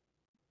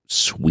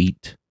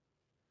sweet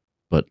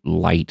but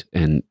light,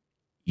 and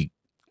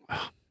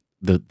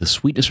the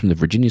sweetness from the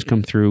Virginias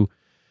come through,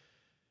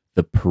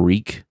 the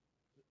Perique,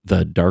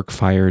 the Dark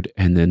Fired,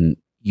 and then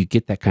you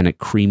get that kind of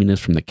creaminess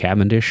from the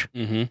Cavendish.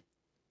 Mm-hmm.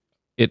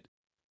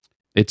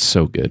 It's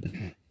so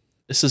good.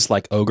 This is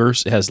like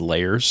Ogres. It has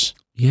layers.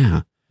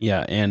 Yeah.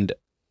 Yeah, and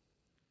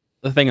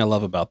the thing I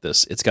love about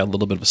this, it's got a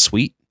little bit of a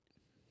sweet.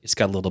 It's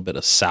got a little bit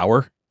of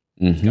sour.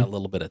 It's got a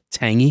little bit of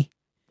tangy.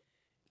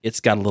 It's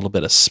got a little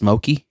bit of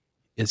smoky.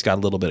 It's got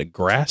a little bit of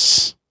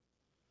grass.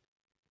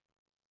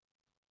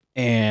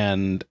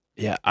 And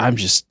yeah, I am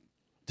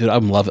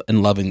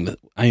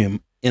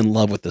in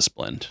love with this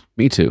blend.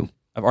 Me too.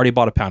 I've already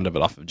bought a pound of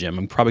it off of Jim.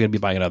 I'm probably going to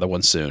be buying another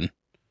one soon.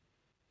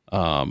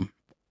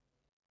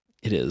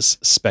 It is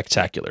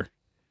spectacular.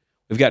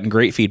 We've gotten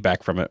great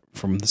feedback from it,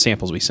 from the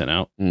samples we sent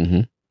out.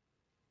 Mm-hmm.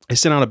 I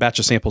sent out a batch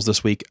of samples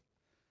this week.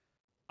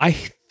 I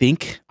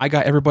think I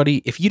got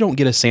everybody. If you don't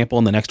get a sample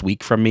in the next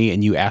week from me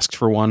and you asked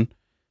for one,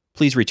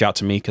 please reach out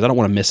to me because I don't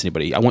want to miss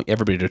anybody. I want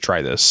everybody to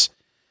try this.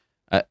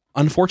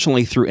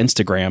 Unfortunately, through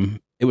Instagram,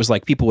 it was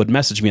like people would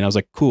message me and I was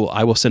like, cool,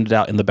 I will send it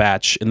out in the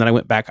batch. And then I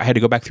went back. I had to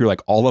go back through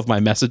like all of my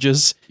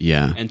messages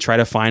and try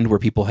to find where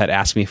people had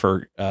asked me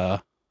for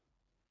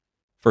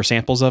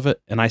samples of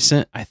it. And I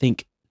sent, I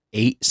think,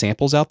 8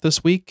 samples out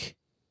this week.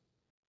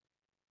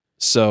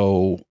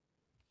 So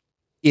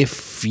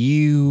if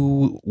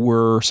you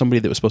were somebody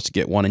that was supposed to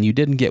get one and you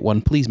didn't get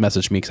one, please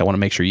message me because I want to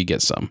make sure you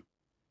get some.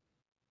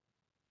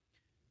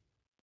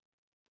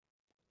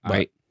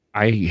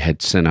 I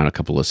had sent out a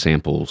couple of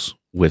samples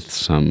with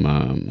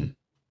some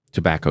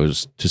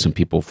tobaccos to some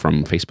people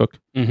from Facebook.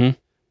 Mm-hmm.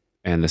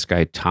 and this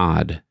guy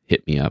Todd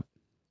hit me up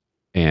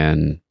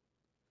and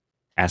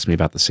asked me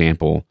about the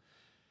sample.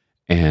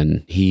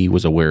 And he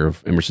was aware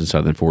of Emerson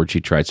Southern Forge.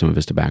 He tried some of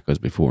his tobaccos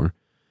before,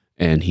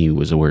 and he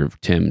was aware of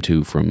Tim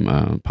too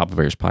from Papa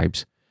Bear's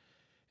Pipes.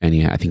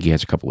 And I think he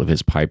has a couple of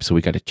his pipes. So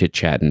we got to chit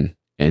chatting,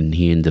 and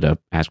he ended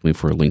up asking me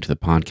for a link to the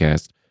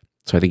podcast.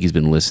 So I think he's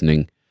been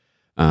listening.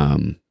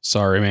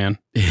 Sorry, man.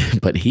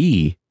 But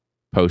he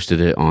posted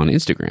it on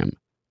Instagram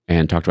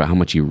and talked about how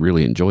much he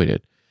really enjoyed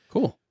it.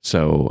 Cool.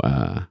 So,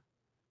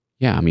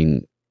 yeah, I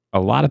mean, a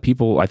lot of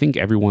people, I think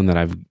everyone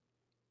that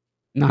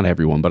not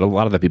everyone, but a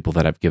lot of the people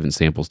that I've given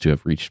samples to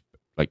have reached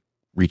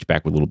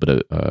back with a little bit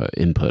of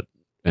input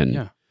and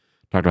talked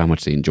about how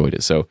much they enjoyed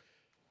it. So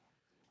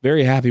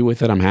very happy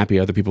with it. I'm happy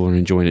other people are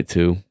enjoying it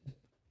too.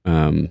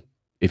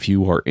 If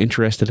you are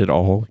interested at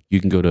all, you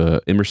can go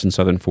to Emerson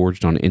Southern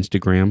Forged on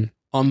Instagram.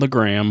 On the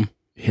gram.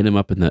 Hit him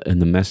up in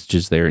the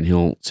messages there, and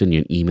he'll send you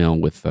an email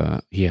with,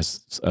 he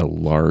has a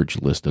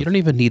large list of... You don't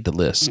even need the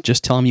list.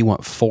 Just tell him you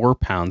want 4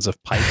 pounds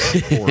of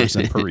pipes, pours,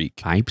 and Perique.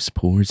 Pipes,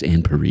 pours,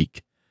 and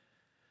Perique.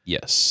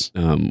 Yes.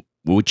 And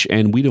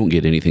we don't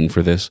get anything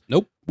for this.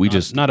 Nope.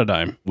 Not a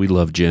dime. We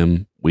love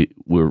Jim.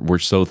 We're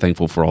so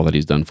thankful for all that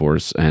he's done for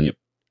us. And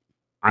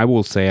I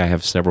will say I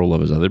have several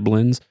of his other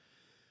blends,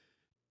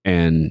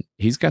 and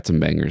he's got some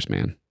bangers,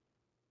 man.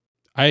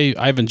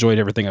 I've enjoyed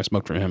everything I've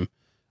smoked from him.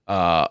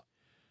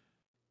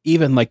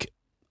 Even like,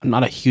 I'm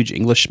not a huge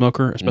English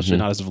smoker, especially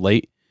not as of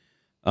late.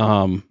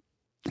 But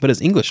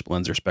his English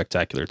blends are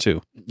spectacular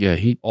too. Yeah,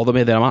 although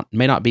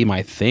may not be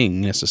my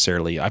thing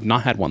necessarily. I've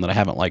not had one that I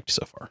haven't liked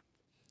so far.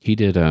 He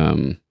did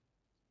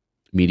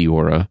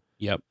Meteora.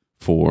 Yep.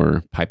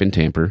 For Pipe and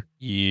Tamper.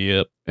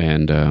 Yep.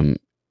 And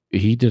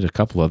he did a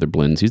couple other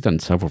blends. He's done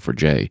several for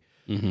Jay.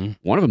 Mm-hmm.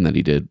 One of them that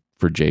he did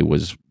for Jay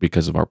was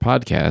because of our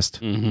podcast.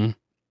 Mm-hmm.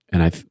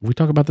 And we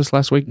talked about this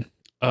last week?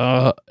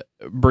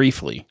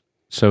 Briefly.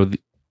 So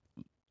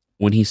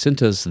when he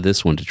sent us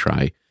this one to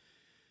try,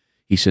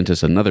 he sent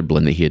us another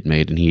blend that he had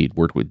made, and he had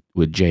worked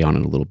with Jay on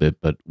it a little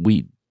bit, but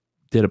we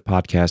did a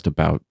podcast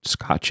about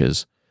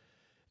scotches,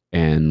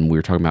 and we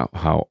were talking about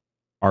how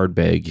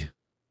Ardbeg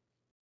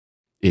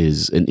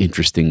is an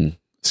interesting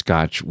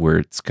scotch where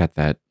it's got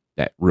that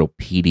real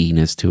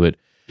peatiness to it.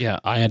 Yeah,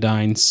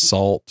 iodine,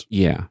 salt.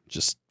 Yeah.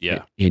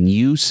 Yeah. And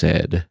you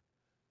said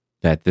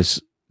that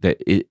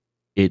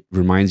it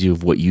reminds you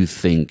of what you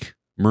think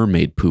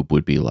mermaid poop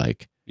would be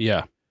like.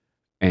 Yeah.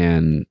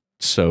 And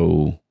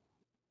so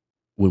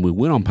when we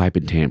went on Pipe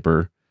and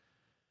Tamper,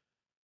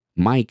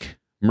 Mike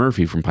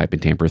Murphy from Pipe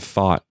and Tamper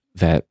thought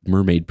that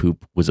mermaid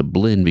poop was a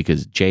blend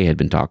because Jay had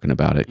been talking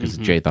about it because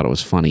Jay thought it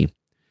was funny.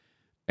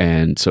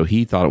 And so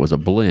he thought it was a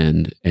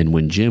blend. And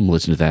when Jim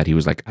listened to that, he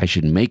was like, I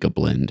should make a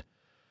blend.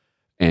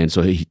 And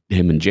so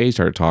him and Jay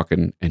started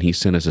talking, and he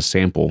sent us a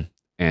sample,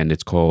 and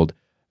it's called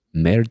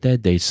Merde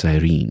de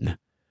Sirene,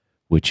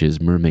 which is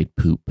mermaid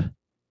poop.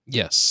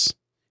 Yes.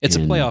 It's a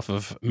playoff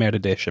of Merde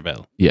de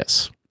Cheval.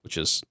 Yes. Which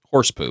is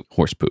horse poop.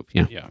 Horse poop,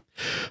 yeah. Yeah.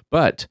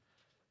 But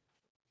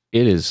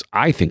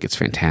I think it's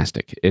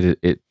fantastic.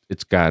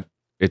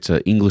 It's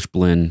an English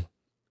blend.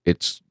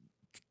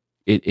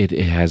 It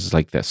has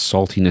like that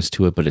saltiness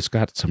to it, but it's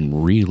got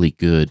some really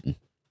good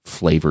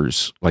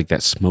flavors, like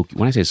that smoky.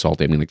 When I say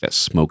salty, I mean like that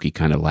smoky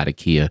kind of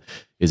Latakia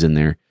is in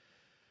there.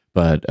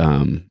 But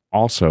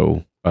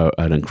also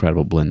an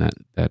incredible blend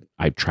that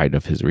I've tried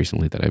of his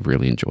recently that I've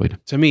really enjoyed.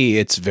 To me,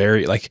 it's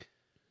very like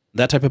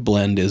that type of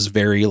blend is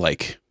very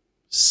like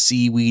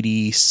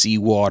seaweedy,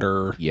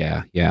 seawater.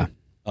 Yeah.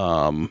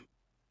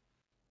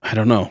 I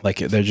don't know. Like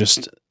they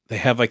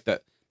have like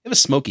that. They have a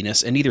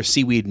smokiness, and neither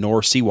seaweed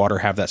nor seawater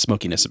have that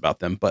smokiness about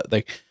them. But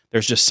like,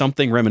 there's just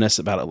something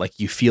reminiscent about it. Like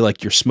you feel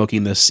like you're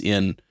smoking this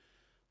in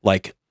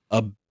like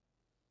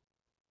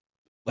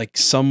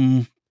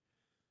some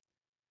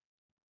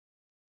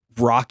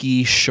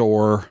rocky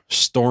shore,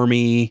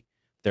 stormy.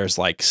 There's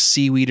like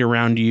seaweed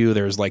around you.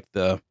 There's like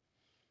the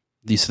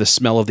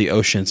smell of the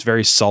ocean. It's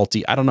very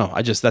salty. I don't know.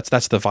 That's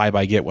the vibe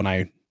I get when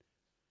I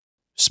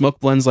smoke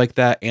blends like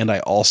that. And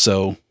I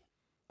also,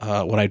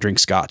 when I drink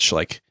scotch,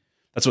 like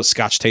that's what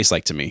scotch tastes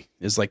like to me,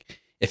 is like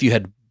if you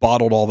had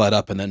bottled all that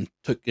up and then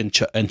took and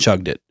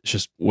chugged it. It's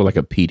just like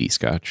a peaty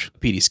scotch.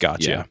 Peaty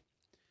scotch. Yeah.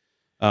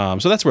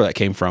 So that's where that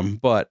came from.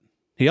 But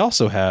he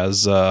also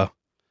has, I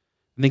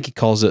think he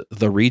calls it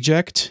the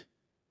Reject,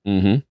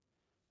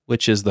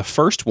 which is the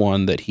first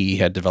one that he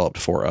had developed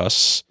for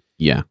us.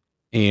 Yeah.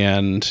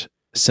 And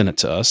sent it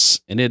to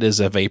us. And it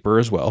is a vapor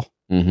as well.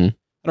 Mm-hmm.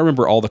 I don't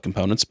remember all the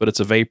components, but it's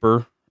a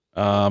vapor.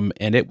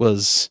 And it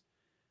was,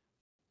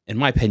 in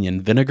my opinion,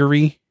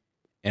 vinegary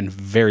and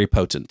very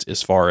potent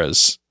as far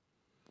as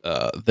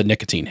the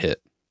nicotine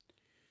hit.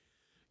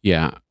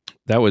 Yeah.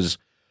 That was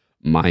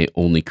my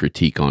only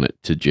critique on it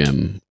to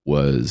Jim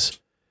was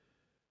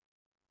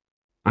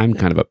I'm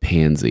kind of a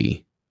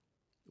pansy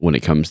when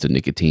it comes to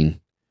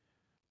nicotine.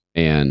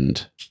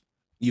 And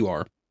you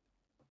are.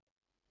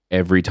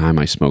 Every time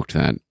I smoked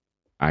that,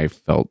 I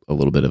felt a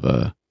little bit of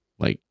a,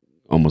 like,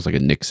 almost like a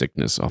nick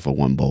sickness off of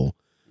one bowl.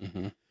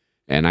 Mm-hmm.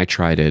 And I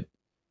tried it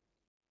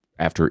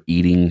after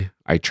eating.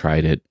 I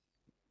tried it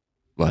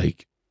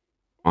like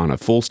on a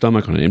full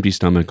stomach, on an empty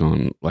stomach,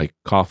 on like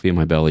coffee in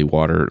my belly,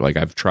 water. Like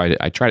I've tried it.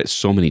 I tried it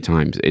so many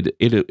times.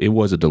 It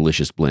was a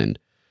delicious blend.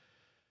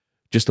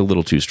 Just a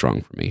little too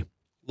strong for me. A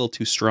little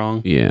too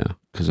strong. Yeah,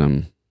 because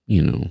I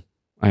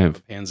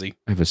have Pansy.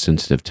 a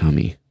sensitive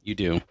tummy. You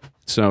do.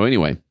 So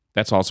anyway,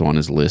 that's also on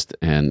his list,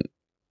 and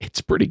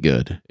it's pretty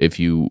good if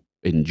you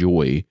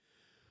enjoy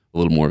a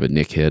little more of a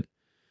Nick hit.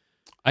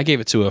 I gave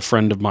it to a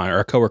friend of mine, or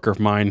a coworker of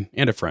mine,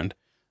 and a friend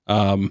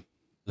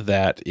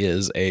that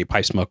is a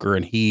pipe smoker,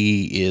 and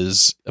he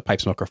is a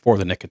pipe smoker for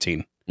the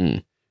nicotine.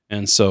 Mm.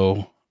 And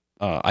so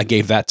I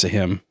gave that to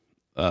him.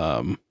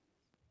 I don't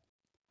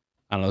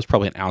know, there's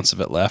probably an ounce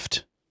of it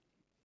left.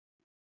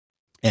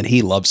 And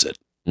he loves it.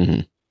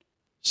 Mm-hmm.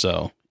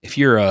 So if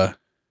you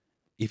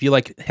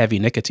like heavy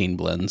nicotine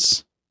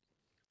blends,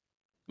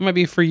 it might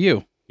be for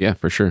you. Yeah,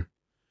 for sure.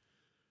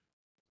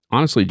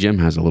 Honestly, Jim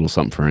has a little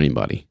something for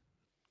anybody.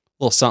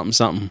 A little something,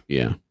 something.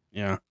 Yeah.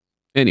 Yeah.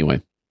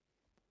 Anyway.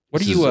 What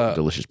this are you is a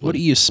delicious blend. What are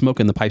you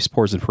smoking the pipes,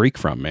 pours, and freak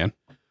from, man?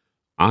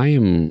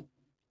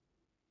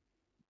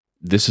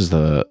 This is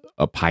a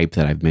pipe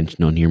that I've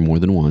mentioned on here more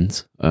than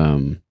once.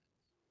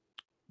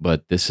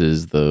 But this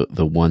is the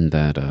one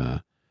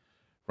that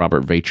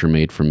Robert Vacher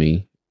made for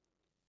me.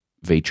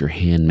 Vacher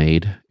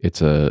handmade.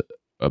 It's a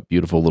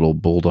beautiful little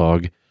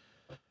bulldog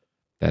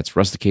that's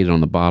rusticated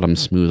on the bottom,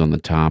 smooth on the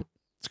top.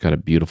 It's got a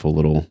beautiful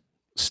little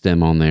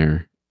stem on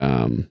there.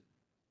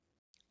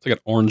 It's like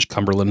an orange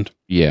Cumberland.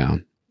 Yeah.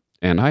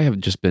 And I have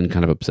just been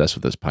kind of obsessed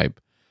with this pipe.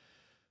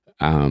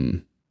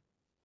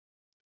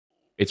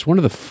 It's one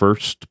of the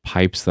first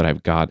pipes that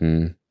I've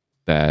gotten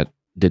that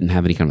didn't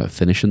have any kind of a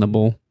finish in the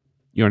bowl.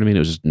 You know what I mean? It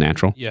was just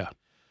natural. Yeah.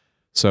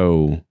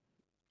 So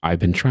I've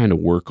been trying to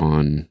work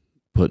on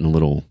putting a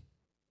little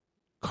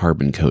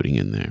carbon coating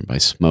in there by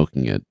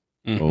smoking it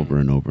over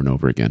and over and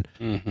over again.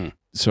 Mm-hmm.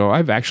 So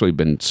I've actually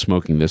been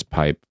smoking this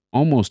pipe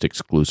almost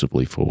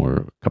exclusively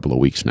for a couple of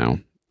weeks now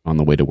on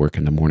the way to work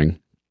in the morning.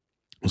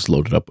 I was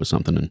loaded up with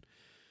something, and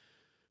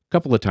a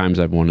couple of times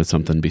I've wanted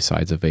something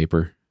besides a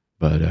vapor,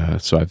 but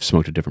so I've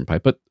smoked a different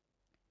pipe. But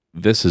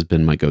this has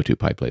been my go-to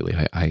pipe lately.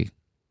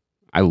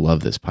 I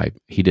love this pipe.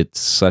 He did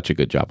such a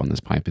good job on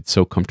this pipe. It's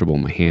so comfortable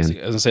in my hand.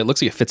 As I say, it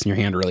looks like it fits in your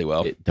hand really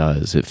well. It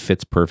does. It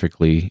fits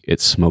perfectly. It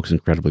smokes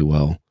incredibly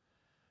well.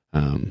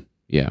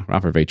 Yeah,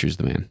 Robert Vacher's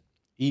the man.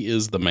 He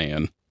is the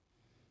man.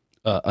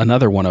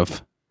 Another one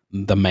of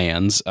the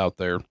mans out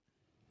there.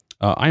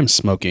 I'm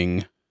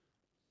smoking.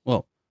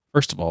 Well,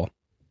 first of all,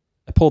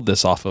 I pulled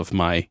this off of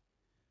my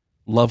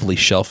lovely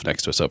shelf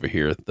next to us over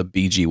here, the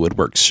BG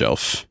Woodworks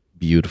shelf.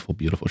 Beautiful,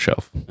 beautiful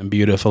shelf. A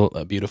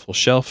beautiful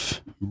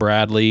shelf.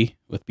 Bradley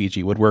with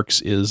BG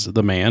Woodworks is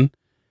the man.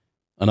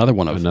 Another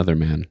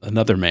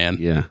man.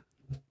 Yeah.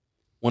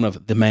 One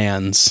of the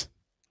mans.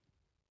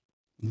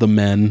 The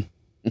men.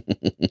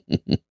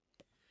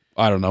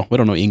 I don't know. We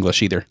don't know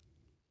English either.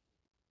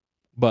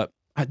 But,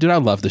 dude, I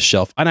love this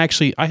shelf. And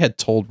actually, I had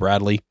told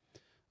Bradley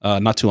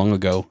not too long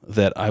ago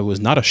that I was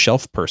not a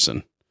shelf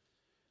person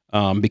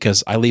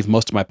because I leave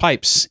most of my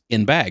pipes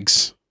in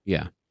bags.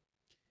 Yeah.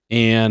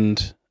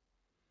 And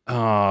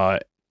I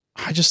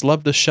just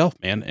love this shelf,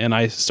 man. And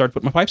I started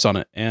putting my pipes on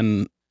it,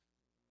 and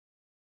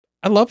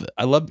I love it.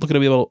 I love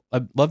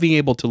being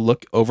able to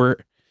look over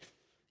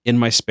in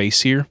my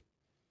space here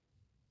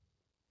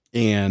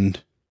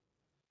and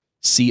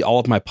see all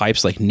of my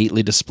pipes like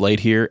neatly displayed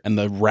here, and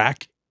the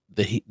rack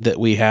that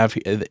we have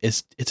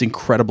it's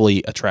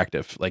incredibly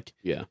attractive. Like,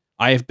 yeah,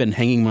 I have been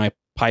hanging my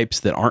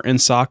pipes that aren't in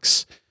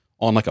socks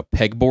on like a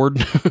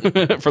pegboard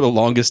for the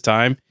longest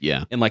time.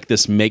 Yeah, in like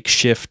this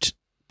makeshift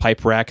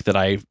pipe rack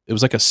it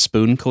was like a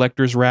spoon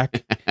collector's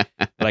rack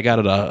that I got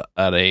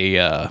at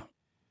a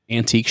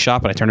antique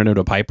shop, and I turned it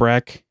into a pipe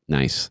rack.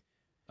 Nice.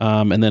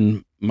 And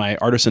then my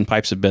artisan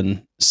pipes have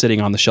been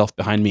sitting on the shelf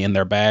behind me in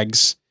their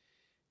bags.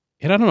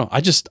 And I don't know.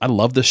 I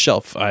love this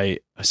shelf. I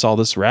saw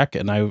this rack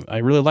and I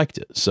really liked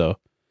it. So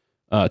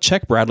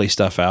check Bradley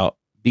stuff out.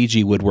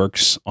 BG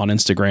Woodworks on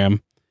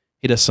Instagram.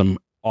 He does some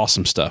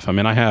awesome stuff. I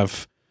mean,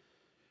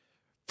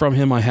 from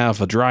him, I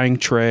have a drying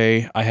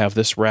tray. I have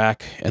this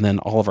rack. And then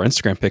all of our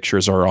Instagram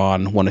pictures are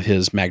on one of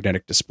his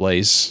magnetic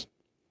displays.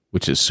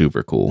 Which is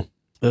super cool.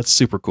 That's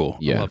super cool.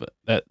 Yeah. I love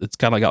it. It's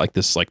kind of got like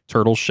this like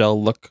turtle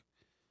shell look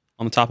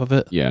on the top of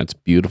it. Yeah, it's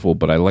beautiful,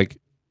 but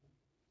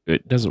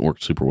it doesn't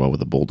work super well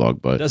with the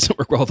Bulldog, but it doesn't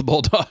work well with the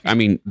Bulldog. I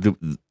mean,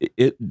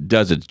 it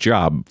does its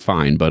job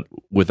fine, but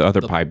with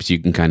other pipes, you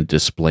can kind of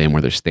display them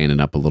where they're standing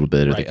up a little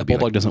bit. Right, a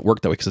Bulldog doesn't work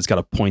that way because it's got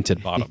a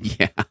pointed bottom.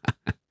 Yeah.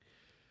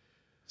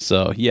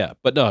 So yeah,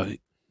 but no,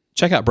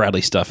 check out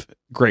Bradley's stuff.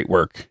 Great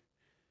work.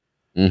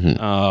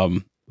 Mm-hmm.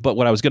 But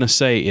what I was going to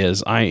say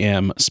is I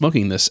am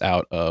smoking this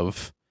out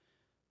of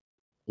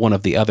one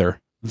of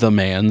the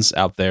mans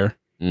out there.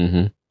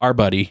 Mm-hmm. Our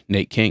buddy,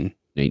 Nate King.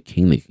 Nate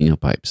King, the king of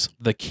pipes.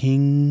 The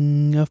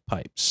king of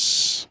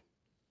pipes.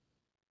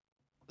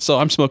 So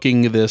I'm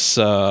smoking this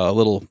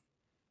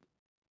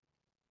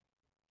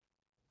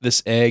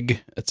this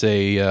egg. It's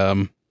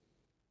a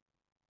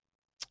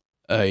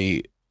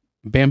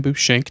bamboo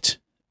shanked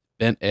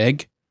bent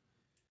egg.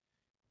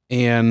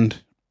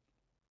 And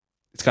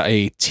It's got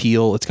a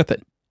teal. It's got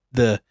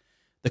the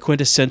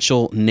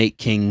quintessential Nate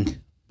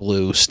King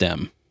blue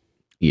stem.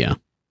 Yeah.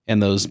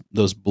 And those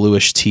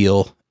bluish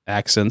teal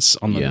accents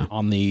on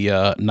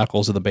the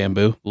knuckles of the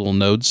bamboo, little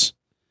nodes.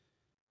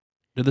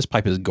 Dude, this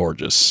pipe is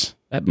gorgeous.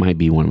 That might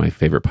be one of my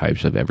favorite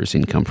pipes I've ever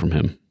seen come from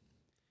him.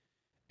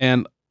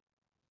 And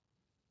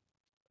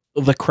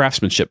the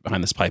craftsmanship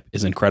behind this pipe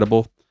is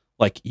incredible.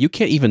 Like, you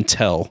can't even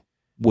tell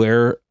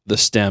where the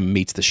stem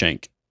meets the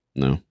shank.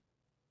 No.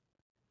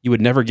 You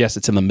would never guess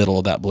it's in the middle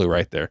of that blue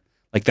right there.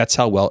 Like, that's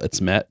how well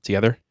it's met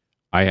together.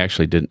 I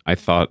actually didn't. I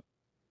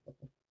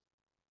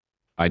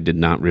did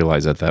not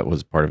realize that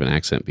was part of an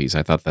accent piece.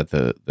 I thought that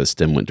the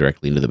stem went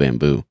directly into the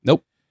bamboo.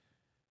 Nope.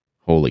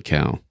 Holy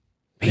cow.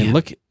 Man,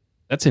 look,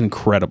 that's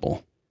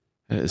incredible.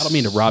 I don't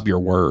mean to rob your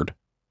word.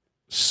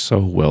 So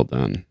well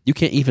done. You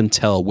can't even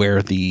tell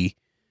where the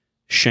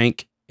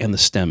shank and the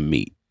stem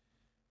meet.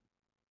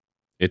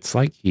 It's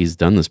like he's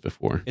done this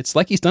before. It's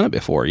like he's done it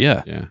before,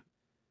 yeah. Yeah.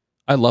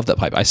 I love that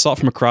pipe. I saw it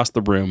from across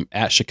the room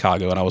at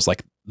Chicago, and I was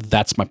like,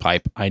 that's my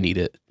pipe. I need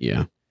it.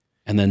 Yeah.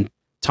 And then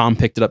Tom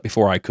picked it up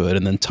before I could,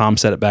 and then Tom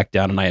set it back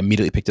down, and I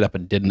immediately picked it up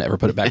and didn't ever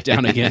put it back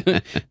down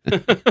again.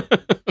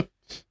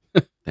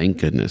 Thank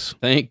goodness.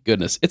 Thank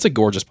goodness. It's a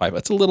gorgeous pipe.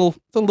 It's a little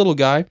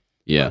guy.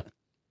 Yeah.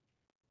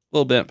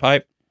 Little bent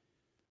pipe.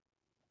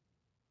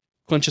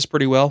 Clinches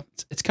pretty well.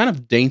 It's kind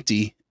of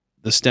dainty,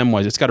 the stem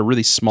wise. It's got a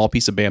really small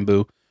piece of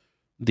bamboo.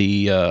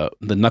 The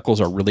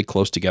knuckles are really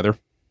close together.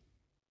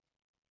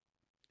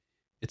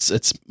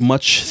 It's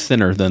much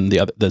thinner than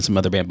some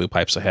other bamboo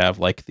pipes I have,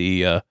 like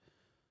the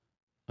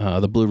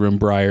Blue Room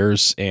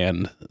Briars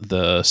and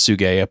the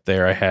Suge up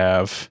there I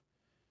have.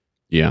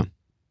 Yeah.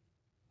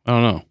 I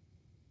don't know.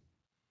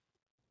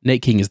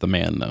 Nate King is the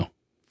man, though.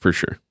 For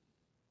sure.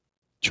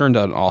 Turned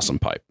out an awesome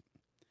pipe.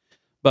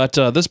 But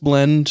this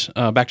blend,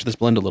 back to this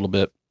blend a little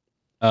bit,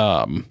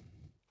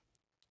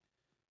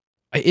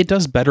 it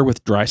does better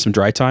with some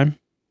dry time.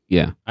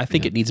 Yeah. I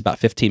think it needs about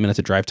 15 minutes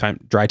of dry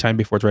time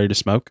before it's ready to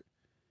smoke.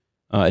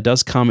 It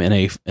does come in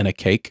a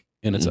cake,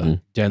 and it's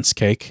a dense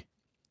cake.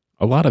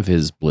 A lot of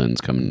his blends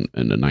come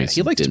in a nice.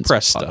 He likes to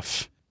press puck.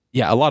 Stuff.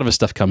 Yeah, a lot of his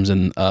stuff comes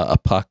in a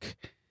puck,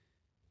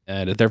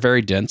 and they're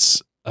very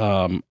dense.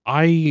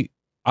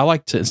 I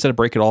like to, instead of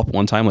break it all up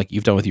one time like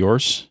you've done with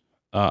yours,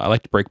 I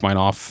like to break mine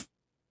off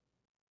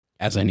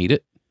as I need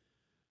it.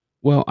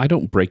 Well, I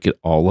don't break it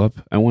all up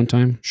at one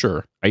time.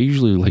 Sure. I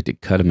usually like to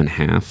cut them in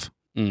half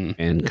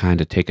and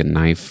kind of take a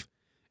knife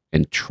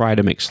and try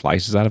to make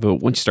slices out of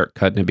it. Once you start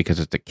cutting it, because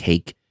it's a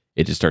cake,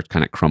 it just starts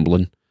kind of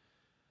crumbling.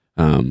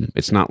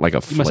 It's not like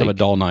a flake. You must have a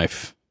dull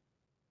knife.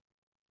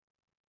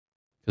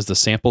 Because the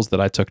samples that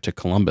I took to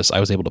Columbus, I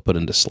was able to put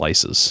into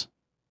slices.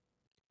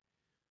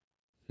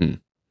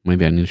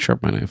 Maybe I need to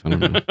sharpen my knife. I don't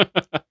know.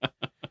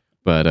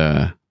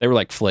 But they were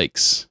like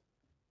flakes.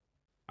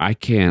 I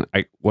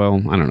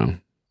don't know.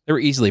 They were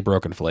easily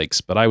broken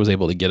flakes, but I was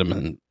able to get them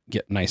and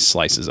get nice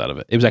slices out of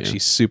it. It was actually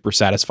super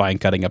satisfying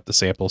cutting up the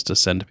samples to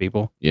send to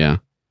people. Yeah.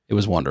 It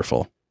was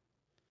wonderful.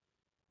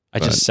 I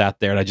just sat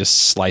there and I just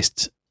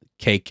sliced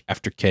cake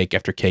after cake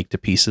after cake to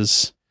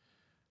pieces.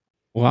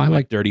 Well, I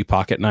like dirty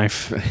pocket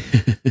knife.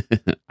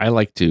 I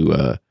like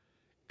to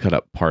cut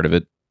up part of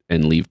it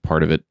and leave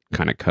part of it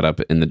kind of cut up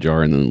in the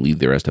jar and then leave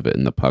the rest of it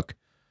in the puck.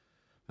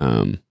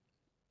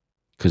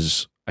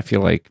 Because I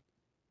feel like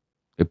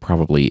it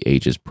probably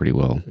ages pretty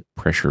well.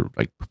 Pressure,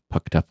 like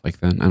pucked up like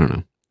that. I don't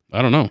know.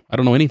 I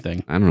don't know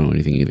anything. I don't know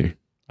anything either.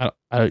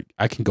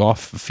 I can go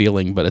off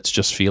feeling, but it's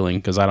just feeling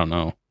because I don't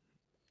know.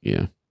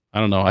 Yeah. I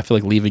don't know. I feel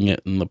like leaving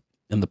it in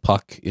the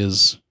puck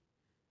is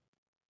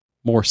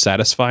more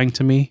satisfying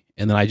to me,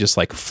 and then I just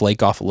like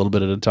flake off a little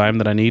bit at a time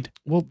that I need.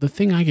 Well, the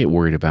thing I get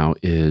worried about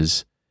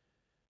is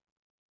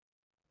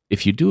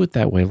if you do it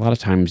that way, a lot of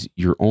times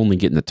you're only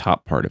getting the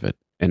top part of it,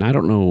 and I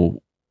don't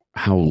know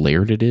how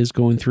layered it is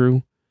going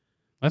through.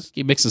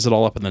 He mixes it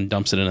all up and then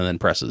dumps it in and then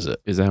presses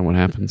it. Is that what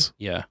happens?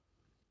 Yeah.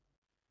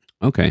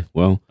 Okay,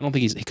 well. I don't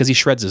think because he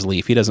shreds his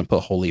leaf. He doesn't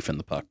put whole leaf in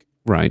the puck.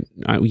 Right.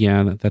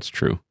 Yeah, that's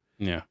true.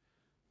 Yeah.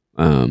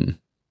 I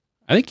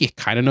think he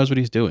kind of knows what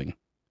he's doing.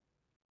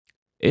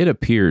 It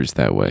appears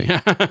that way.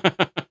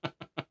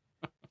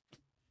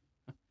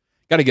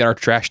 Got to get our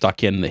trash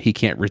talk in that he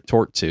can't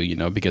retort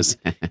to, because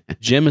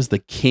Jim is the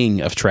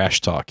king of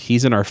trash talk.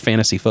 He's in our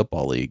fantasy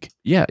football league.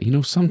 Yeah,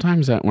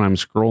 sometimes when I'm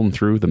scrolling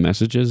through the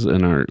messages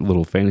in our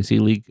little fantasy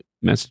league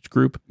message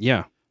group,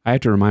 yeah, I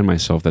have to remind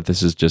myself that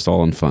this is just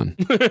all in fun.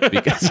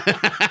 Because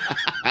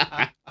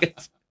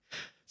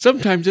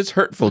sometimes it's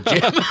hurtful,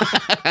 Jim.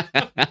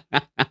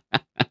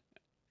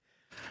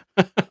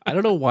 I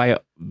don't know why,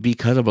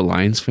 because I'm a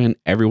Lions fan,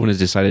 everyone has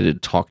decided to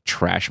talk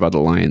trash about the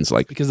Lions.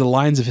 Because the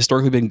Lions have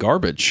historically been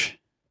garbage.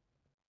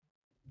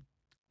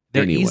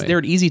 They're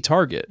an easy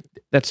target.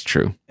 That's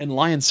true. And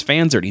Lions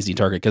fans are an easy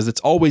target because it's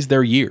always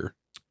their year.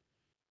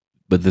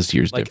 But this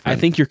year's different. I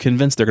think you're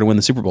convinced they're going to win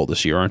the Super Bowl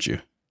this year, aren't you?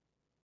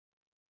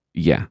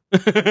 Yeah.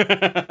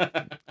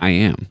 I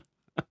am.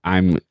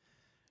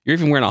 You're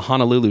even wearing a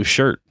Honolulu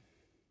shirt.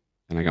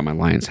 And I got my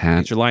Lions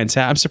hat. Your Lions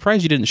hat. I'm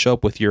surprised you didn't show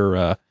up with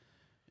your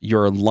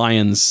your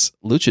Lions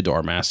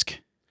luchador mask.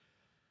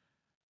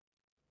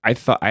 I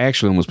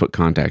actually almost put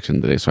contacts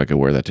in today so I could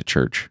wear that to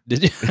church.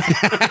 Did you?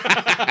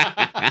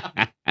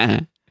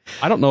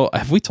 I don't know.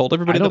 Have we told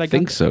everybody I that don't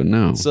think so,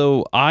 no.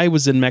 So I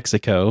was in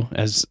Mexico,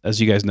 as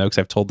you guys know, because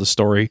I've told the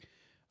story,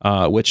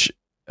 which,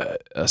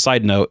 a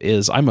side note,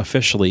 is I'm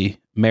officially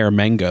Mayor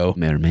Mango.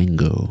 Mayor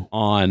Mango.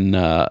 On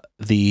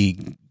the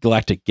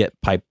Galactic Get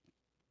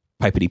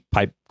Pipety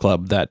Pipe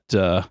Club,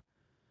 that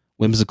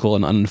whimsical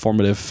and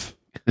uninformative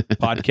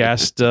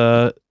podcast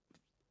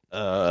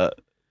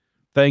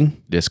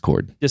thing.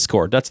 Discord,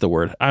 that's the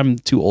word. I'm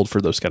too old for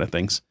those kind of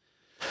things.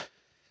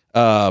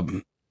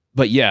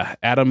 But yeah,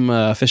 Adam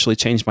officially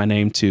changed my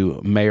name to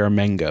Mayor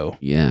Mango.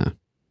 Yeah.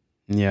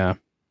 I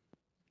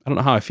don't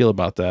know how I feel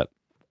about that.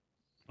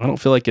 I don't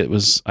feel like it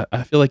was.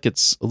 I feel like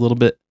it's a little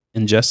bit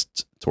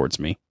unjust towards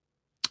me.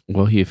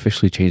 Well, he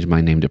officially changed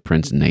my name to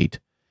Prince Nate.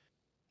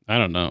 I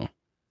don't know.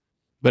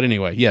 But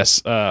anyway,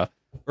 yes. Where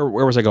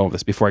was I going with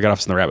this before I got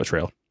off on the rabbit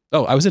trail?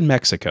 Oh, I was in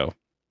Mexico.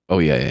 Oh,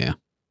 yeah.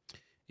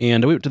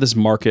 And we went to this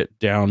market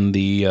down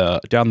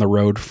the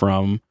road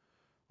from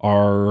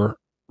our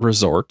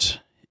resort,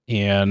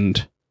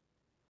 and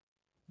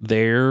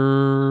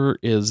there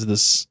is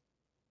this,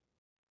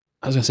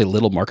 I was gonna say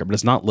little market, but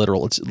it's not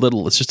literal. It's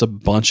little. It's just a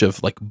bunch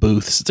of like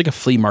booths. It's like a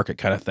flea market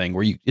kind of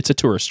thing it's a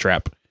tourist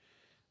trap,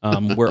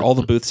 where all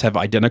the booths have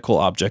identical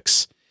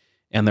objects,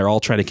 and they're all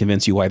trying to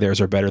convince you why theirs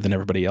are better than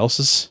everybody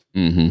else's.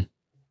 Mm-hmm.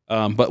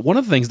 But one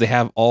of the things they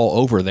have all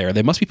over there,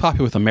 they must be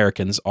popular with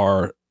Americans,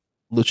 are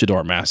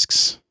luchador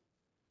masks.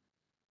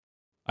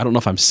 I don't know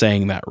if I'm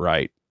saying that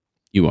right.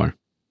 You are.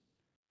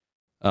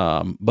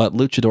 But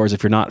luchadors,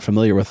 if you're not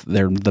familiar with,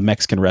 they're the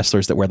Mexican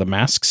wrestlers that wear the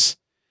masks.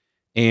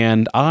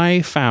 And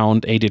I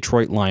found a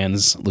Detroit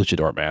Lions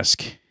luchador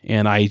mask,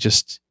 and I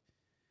just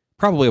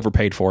probably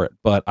overpaid for it.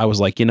 But I was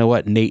like, you know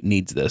what? Nate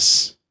needs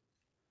this.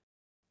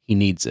 He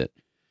needs it.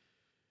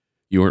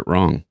 You weren't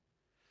wrong.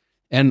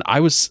 And I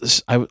got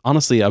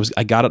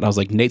it, and I was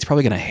like, Nate's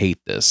probably going to hate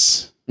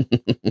this.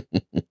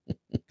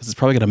 Because it's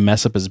probably going to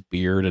mess up his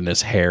beard and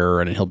his hair,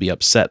 and he'll be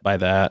upset by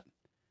that.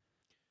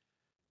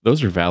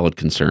 Those are valid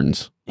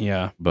concerns.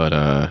 Yeah.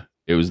 But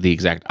it was the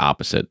exact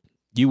opposite.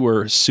 You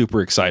were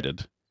super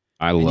excited.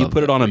 I love it. You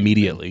put it on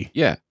immediately. Thing.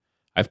 Yeah.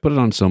 I've put it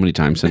on so many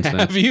times since then.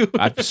 Have you?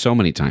 I've so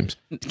many times.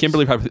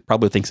 Kimberly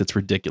probably thinks it's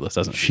ridiculous,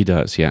 doesn't she? She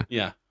does, yeah.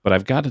 Yeah. But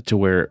I've got it to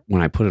where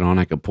when I put it on,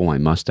 I could pull my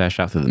mustache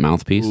out through the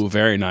mouthpiece. Ooh,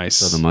 very nice.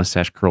 So the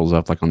mustache curls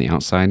up like on the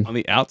outside. On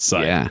the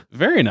outside. Yeah.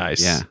 Very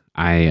nice. Yeah.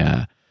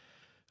 I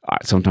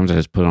sometimes I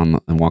just put it on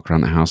and walk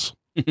around the house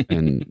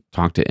and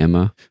talk to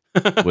Emma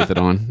with it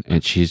on,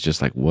 and she's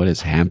just like, what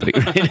is happening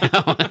right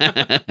now?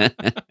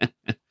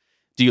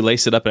 Do you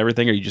lace it up and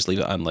everything, or you just leave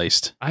it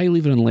unlaced? I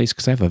leave it unlaced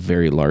because I have a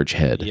very large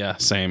head. Yeah,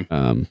 same.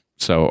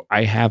 So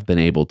I have been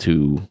able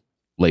to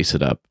lace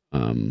it up,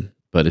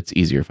 but it's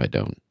easier if I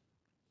don't.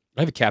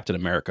 I have a Captain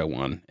America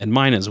one, and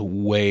mine is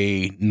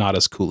way not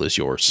as cool as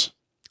yours.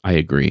 I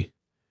agree.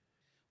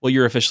 Well,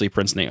 you're officially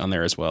Prince Nate on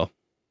there as well.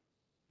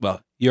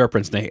 Well, you're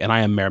Prince Nate, and I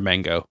am Mayor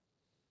Mango.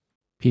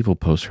 People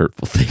post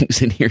hurtful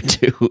things in here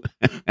too.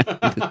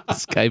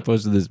 This guy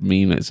posted this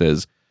meme that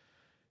says,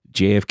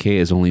 JFK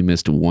has only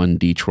missed one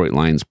Detroit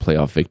Lions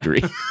playoff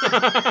victory.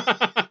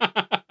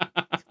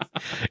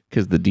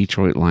 Because the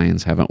Detroit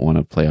Lions haven't won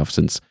a playoff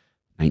since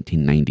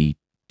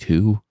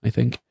 1992, I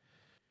think.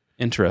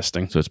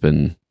 Interesting. So it's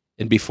been...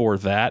 And before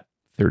that...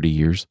 30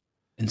 years.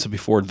 And so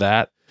before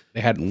that,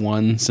 they hadn't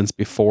won since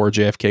before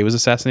JFK was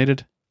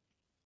assassinated?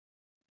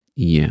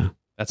 Yeah.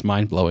 That's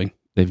mind-blowing.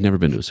 They've never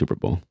been to a Super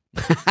Bowl.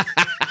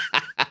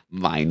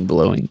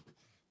 Mind-blowing.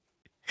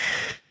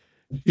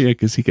 Yeah,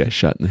 because he got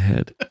shot in the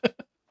head.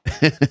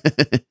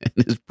 And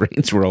his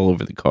brains were all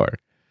over the car.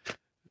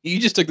 You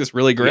just took this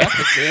really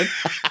graphic,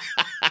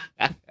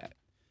 man.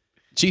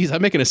 Jeez, I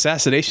make an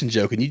assassination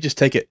joke and you just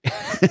take it.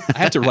 I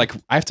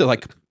have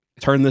to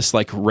turn this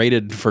like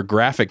rated for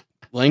graphic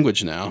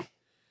language now.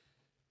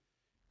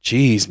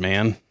 Jeez,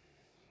 man.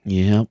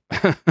 Yep.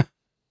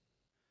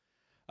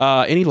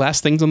 Any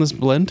last things on this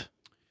blend?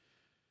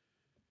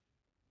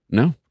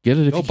 No, get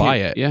it if you buy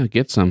can. it. Yeah,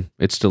 get some.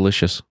 It's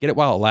delicious. Get it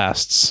while it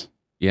lasts.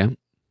 Yeah.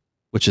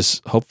 Which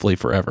is hopefully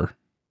forever.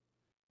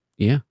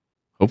 Yeah,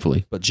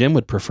 hopefully. But Jim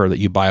would prefer that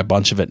you buy a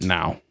bunch of it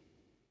now.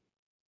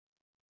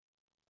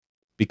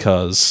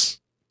 Because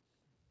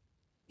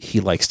he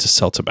likes to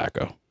sell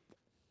tobacco.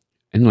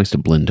 And he likes to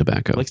blend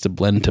tobacco. He likes to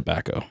blend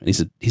tobacco.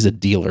 And he's a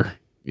dealer.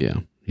 Yeah,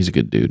 he's a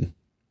good dude.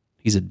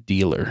 He's a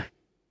dealer.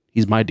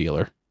 He's my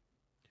dealer.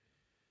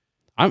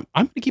 I'm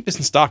going to keep this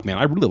in stock, man.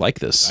 I really like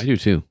this. I do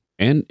too.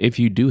 And if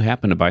you do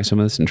happen to buy some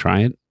of this and try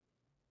it,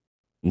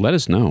 let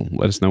us know.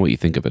 Let us know what you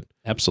think of it.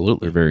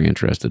 Absolutely. We're very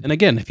interested. And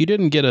again, if you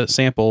didn't get a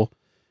sample,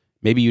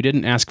 maybe you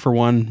didn't ask for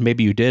one,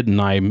 maybe you did and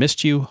I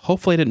missed you.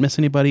 Hopefully I didn't miss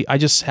anybody. I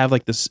just have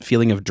like this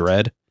feeling of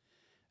dread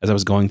as I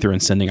was going through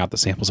and sending out the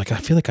samples. Like, I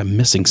feel like I'm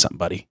missing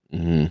somebody.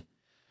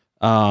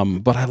 Mm-hmm.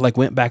 But I like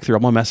went back through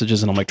all my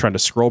messages and I'm like trying to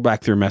scroll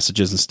back through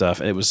messages and stuff.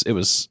 It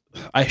was,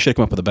 I should have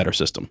come up with a better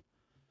system.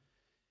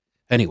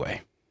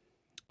 Anyway,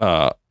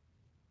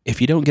 if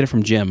you don't get it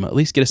from Jim, at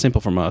least get a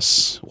sample from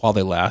us while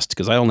they last,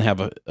 because I only have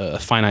a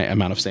finite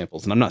amount of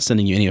samples, and I'm not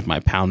sending you any of my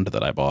pound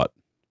that I bought.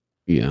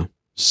 Yeah.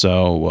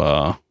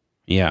 So,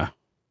 yeah,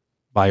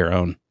 buy your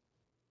own.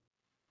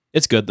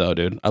 It's good though,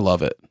 dude. I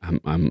love it.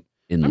 I'm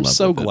in love. I'm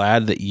so with it.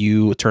 glad that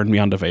you turned me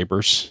on to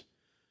vapors.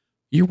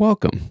 You're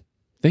welcome.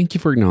 Thank you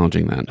for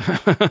acknowledging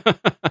that.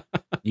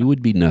 You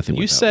would be nothing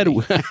You without said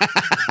me.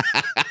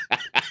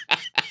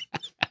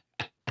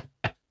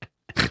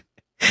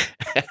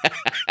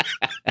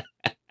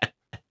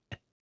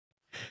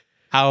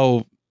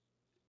 how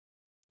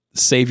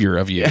savior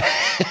of you.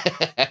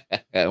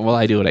 Well,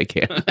 I do what I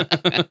can.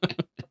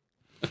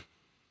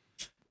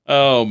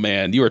 Oh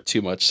man, you are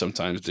too much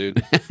sometimes,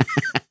 dude.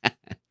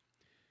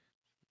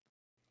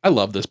 I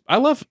love this.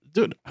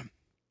 Dude.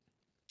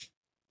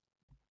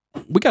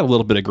 We got a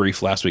little bit of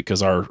grief last week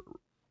because our,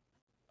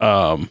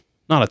 not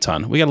a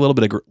ton. We got a little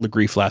bit of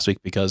grief last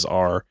week because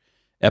our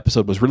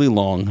episode was really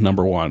long.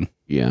 Number one,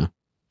 Yeah.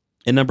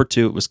 and number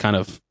two, it was kind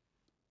of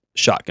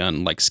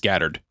shotgun, like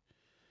scattered.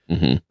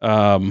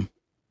 Mm-hmm.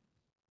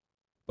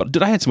 But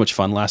dude, I had so much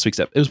fun last week's.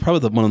 It was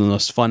probably one of the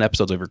most fun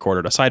episodes we've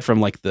recorded, aside from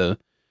like the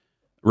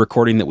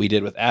recording that we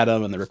did with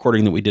Adam and the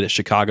recording that we did at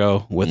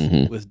Chicago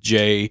with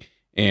Jay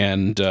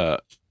and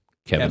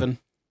Kevin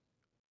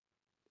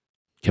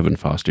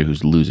Foster,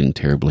 who's losing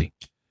terribly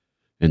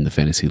in the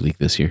fantasy league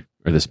this year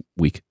or this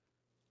week.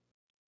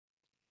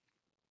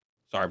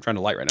 Sorry, I'm trying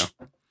to light right now.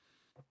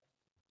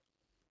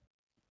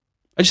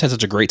 I just had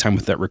such a great time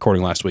with that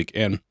recording last week,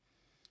 and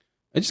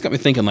it just got me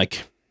thinking.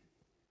 Like,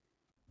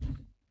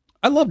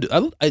 I loved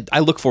it. I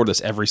look forward to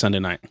this every Sunday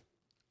night.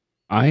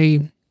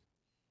 I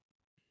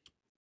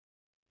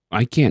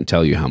can't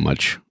tell you how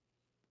much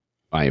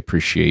I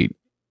appreciate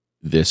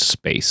this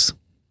space.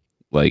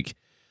 Like,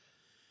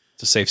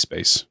 It's a safe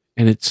space.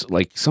 and it's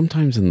like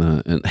sometimes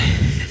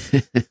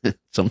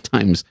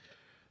sometimes,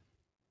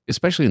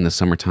 especially in the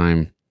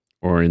summertime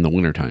or in the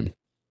wintertime,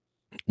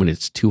 when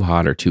it's too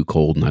hot or too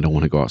cold and I don't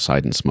want to go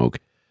outside and smoke.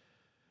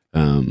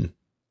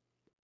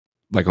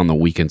 Like on the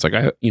weekends, like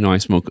I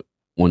smoke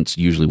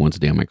usually once a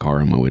day in my car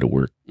on my way to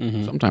work.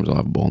 Mm-hmm. Sometimes I'll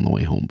have a bowl on the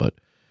way home, but,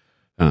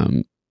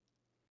 and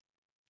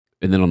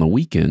then on the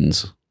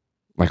weekends,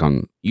 like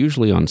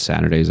usually on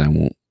Saturdays,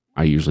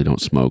 I usually don't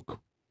smoke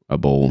a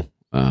bowl,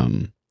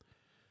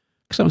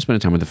 because I'm spending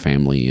time with the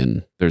family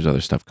and there's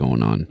other stuff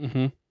going on.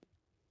 Mm-hmm.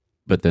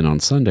 But then on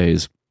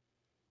Sundays,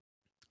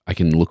 I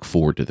can look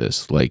forward to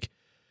this. Like,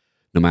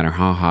 no matter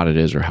how hot it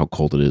is or how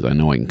cold it is, I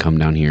know I can come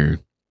down here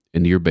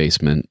into your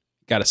basement.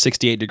 Got a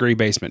 68-degree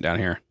basement down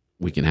here.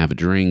 We can have a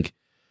drink,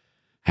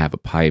 have a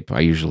pipe.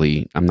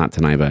 I'm not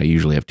tonight, but I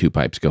usually have 2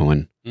 pipes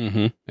going,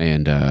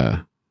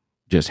 and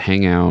just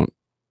hang out,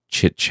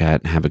 chit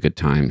chat, and have a good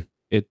time.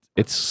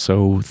 It's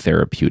so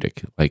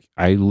therapeutic. Like,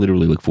 I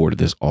literally look forward to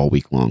this all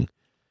week long.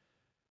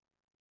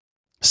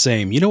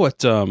 Same. You know what?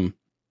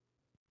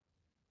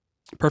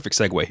 Perfect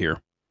segue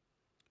here.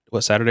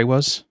 What Saturday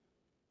was?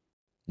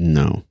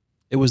 No.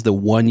 It was the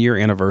 1-year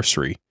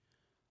anniversary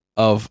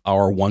of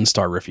our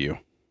 1-star review.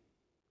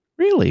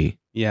 Really?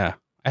 Yeah.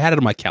 I had it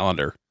on my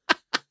calendar.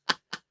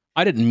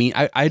 I didn't mean,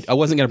 I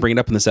wasn't going to bring it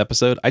up in this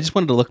episode. I just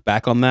wanted to look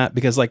back on that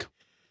because, like,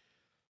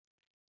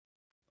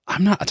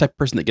 I'm not a type of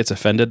person that gets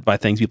offended by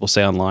things people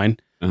say online.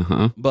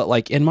 Uh-huh. But,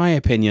 like, in my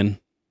opinion,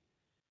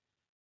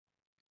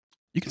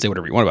 you can say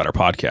whatever you want about our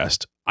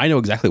podcast. I know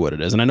exactly what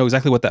it is, and I know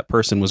exactly what that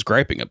person was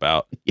griping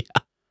about. Yeah.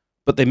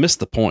 But they missed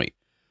the point.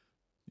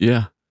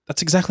 Yeah.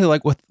 That's exactly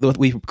like what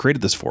we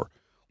created this for.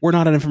 We're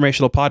not an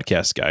informational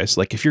podcast, guys.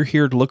 Like, if you're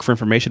here to look for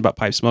information about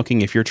pipe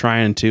smoking, if you're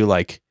trying to,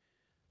 like,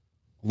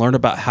 learn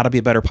about how to be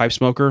a better pipe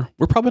smoker,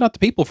 we're probably not the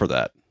people for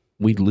that.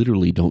 We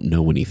literally don't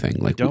know anything.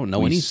 Like,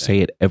 we say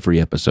it every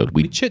episode.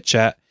 We chit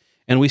chat,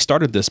 and we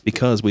started this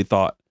because we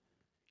thought,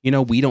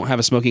 we don't have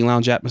a smoking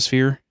lounge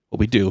atmosphere. Well,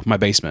 we do. My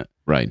basement.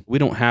 Right. We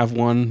don't have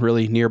one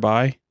really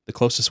nearby. The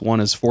closest one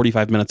is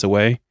 45 minutes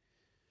away.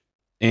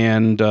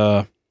 And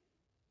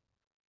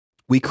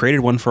we created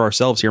one for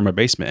ourselves here in my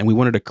basement, and we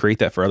wanted to create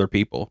that for other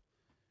people.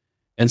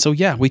 And so,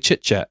 yeah, we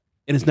chit chat,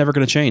 and it's never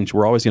going to change.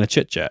 We're always going to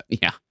chit chat.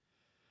 Yeah.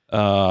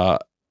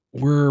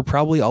 We're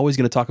probably always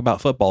going to talk about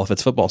football if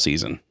it's football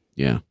season.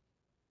 Yeah.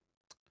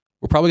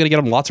 We're probably going to get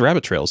on lots of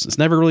rabbit trails. It's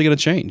never really going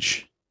to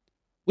change.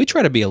 We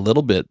try to be a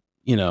little bit,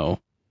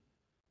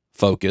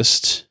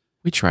 focused.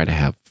 We try to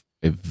have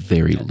a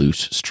very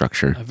loose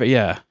structure.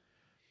 Yeah.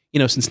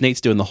 Since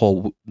Nate's doing the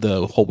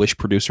whole wish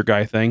producer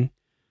guy thing,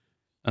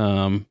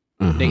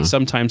 Nate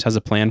sometimes has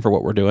a plan for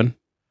what we're doing,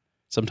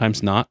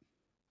 sometimes not.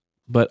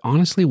 But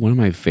honestly, one of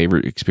my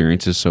favorite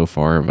experiences so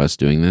far of us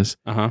doing this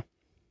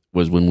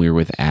was when we were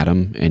with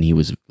Adam, and he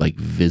was like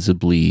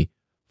visibly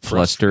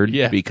flustered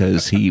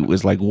because he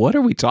was like, "What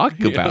are we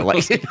talking about?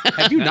 Like,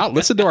 have you not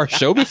listened to our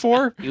show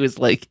before?" He was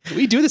like,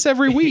 "We do this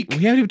every week.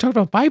 We haven't even talked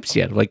about pipes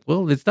yet." Like,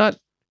 well, it's not.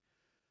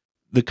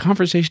 The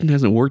conversation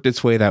hasn't worked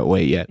its way that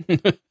way yet.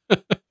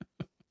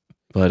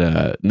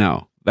 But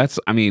no,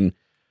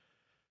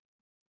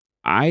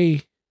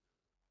 I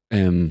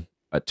am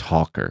a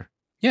talker.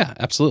 Yeah,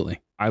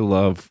 absolutely. I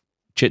love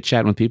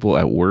chit-chatting with people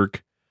at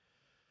work.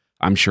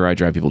 I'm sure I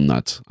drive people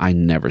nuts. I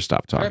never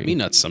stop talking. Drive me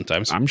nuts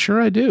sometimes. I'm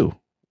sure I do.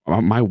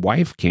 My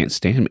wife can't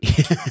stand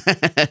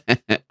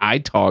me. I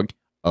talk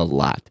a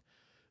lot.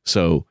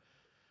 So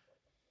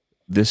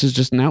this is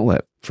just an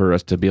outlet for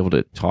us to be able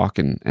to talk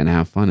and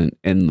have fun.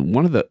 And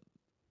one of the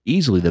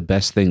easily the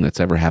best thing that's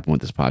ever happened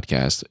with this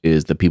podcast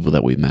is the people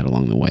that we've met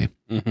along the way.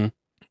 Mm-hmm.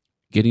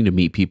 Getting to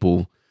meet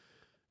people.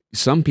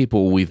 Some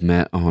people we've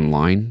met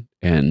online,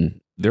 and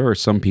there are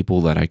some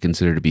people that I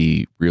consider to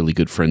be really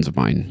good friends of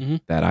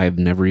mine that I've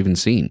never even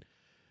seen.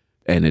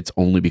 And it's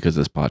only because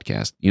of this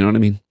podcast. You know what I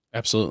mean?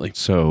 Absolutely.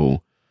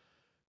 So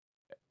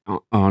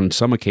on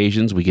some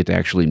occasions, we get to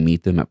actually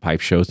meet them at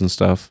pipe shows and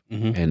stuff.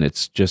 And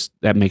it's just,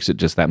 that makes it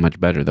just that much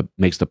better. That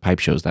makes the pipe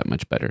shows that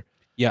much better.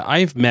 Yeah,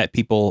 I've met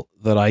people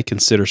that I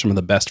consider some of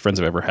the best friends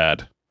I've ever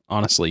had,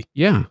 honestly.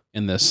 Yeah.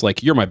 In this,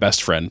 like, you're my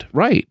best friend.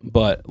 Right.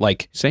 But,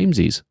 like...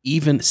 Samesies.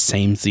 Even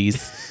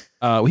samesies.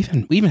 We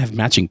even have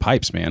matching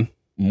pipes, man.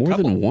 More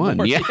than one.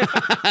 More. Yeah.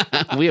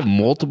 We have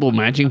multiple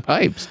matching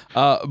pipes.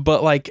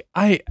 But, like,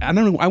 I don't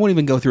know, I won't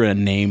even go through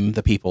and name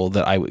the people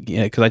that I would,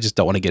 because I just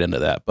don't want to get into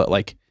that. But,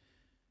 like,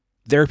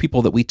 there are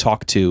people that we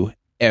talk to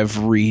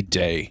every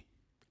day.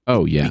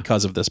 Oh, yeah.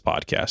 Because of this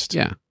podcast.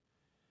 Yeah.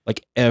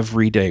 Like,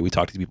 every day we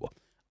talk to people.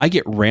 I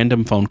get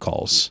random phone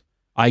calls.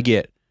 I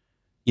get,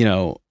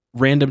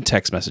 random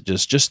text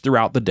messages just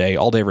throughout the day,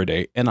 all day, every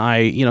day. And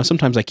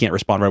sometimes I can't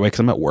respond right away because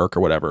I'm at work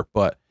or whatever.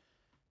 But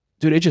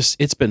dude,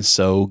 it's been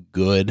so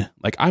good.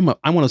 Like I'm one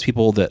of those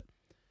people that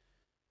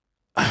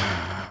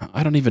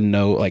I don't even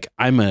know. Like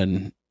I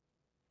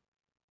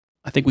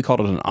think we called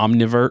it an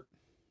omnivert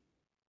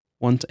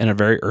once in a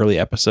very early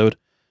episode.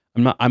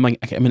 I'm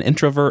an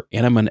introvert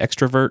and I'm an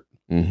extrovert.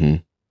 Mm-hmm.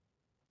 And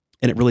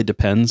it really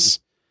depends.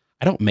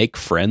 I don't make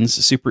friends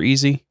super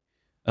easy,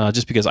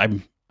 just because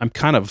I'm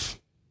kind of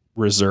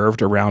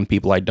reserved around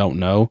people I don't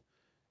know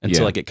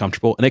until I get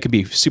comfortable. And it can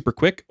be super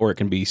quick or it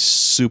can be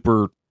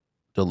super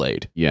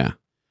delayed. Yeah.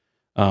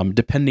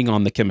 Depending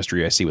on the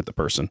chemistry I see with the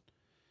person.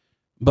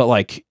 But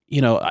like,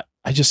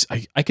 I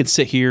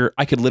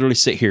could literally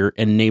sit here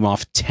and name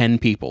off 10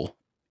 people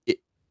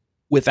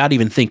without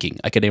even thinking.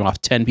 I could name off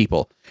 10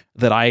 people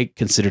that I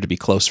consider to be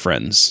close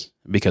friends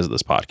because of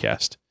this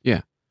podcast.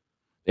 Yeah.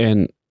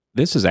 And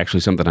this is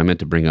actually something I meant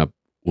to bring up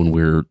when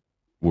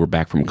we're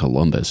back from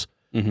Columbus.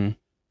 Mm-hmm.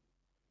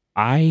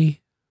 I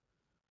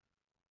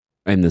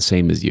am the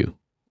same as you.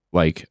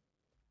 Like,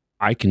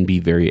 I can be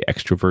very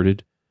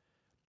extroverted,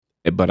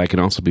 but I can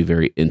also be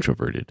very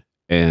introverted.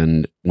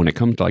 And when it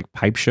comes to like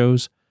pipe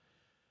shows,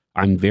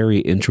 I'm very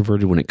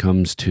introverted when it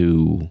comes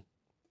to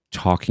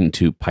talking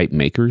to pipe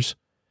makers,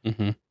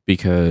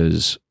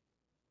 because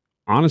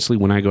honestly,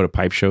 when I go to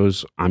pipe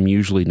shows, I'm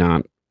usually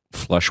not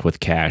flush with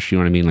cash. You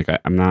know what I mean? Like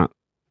I'm not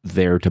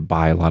there to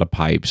buy a lot of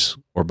pipes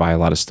or buy a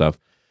lot of stuff.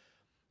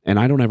 And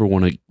I don't ever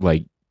want to,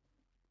 like,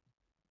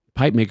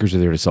 pipe makers are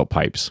there to sell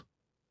pipes.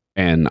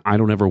 And I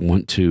don't ever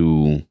want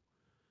to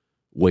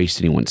waste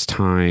anyone's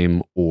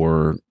time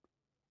or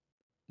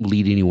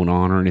lead anyone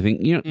on or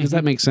anything. Does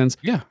that make sense?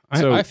 Yeah.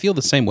 I feel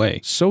the same way.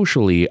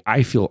 Socially,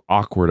 I feel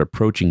awkward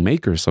approaching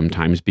makers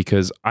sometimes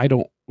because I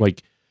don't,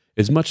 like,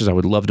 as much as I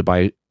would love to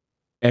buy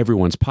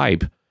everyone's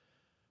pipe,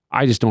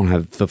 I just don't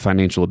have the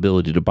financial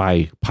ability to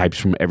buy pipes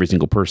from every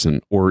single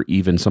person or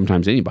even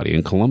sometimes anybody.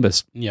 In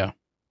Columbus, yeah,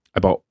 I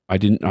don't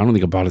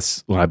think I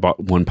bought I bought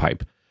one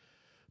pipe,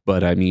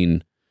 but I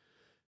mean,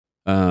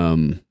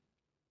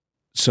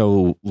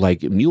 so like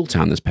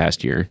Muletown this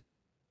past year,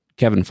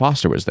 Kevin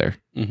Foster was there,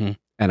 and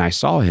I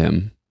saw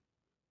him,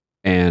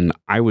 and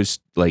I was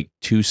like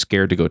too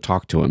scared to go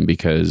talk to him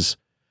because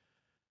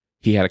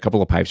he had a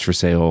couple of pipes for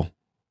sale,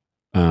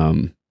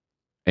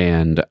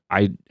 and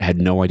I had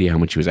no idea how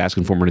much he was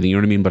asking for or anything, you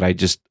know what I mean? But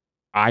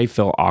I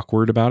felt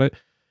awkward about it.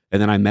 And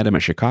then I met him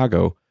at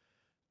Chicago.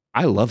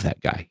 I love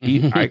that guy.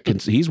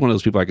 He's one of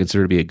those people I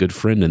consider to be a good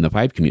friend in the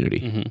pipe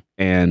community.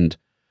 And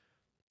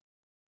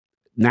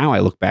now I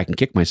look back and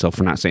kick myself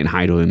for not saying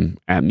hi to him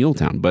at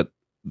Muletown. But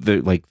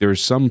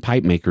there's some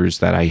pipe makers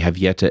that I have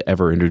yet to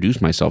ever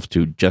introduce myself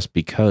to just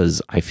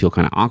because I feel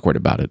kind of awkward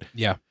about it.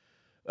 Yeah.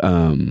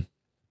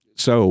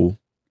 So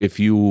if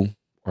you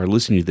are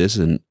listening to this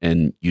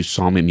and you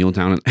saw me in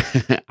Muletown,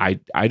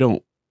 I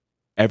don't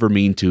ever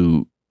mean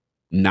to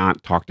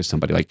not talk to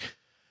somebody. Like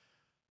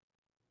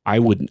I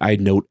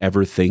don't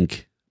ever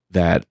think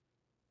that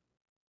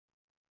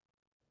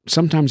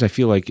sometimes I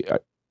feel like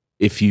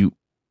if you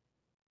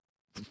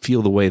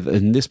feel the way that,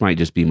 and this might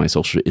just be my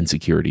social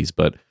insecurities,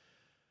 but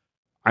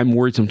I'm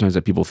worried sometimes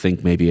that people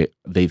think maybe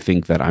they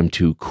think that I'm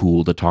too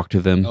cool to talk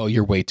to them. Oh,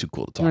 you're way too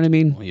cool to talk to. You know what I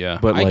mean? Well, yeah.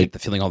 But I like, get the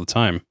feeling all the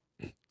time.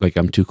 Like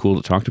I'm too cool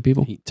to talk to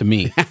people? To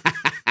me.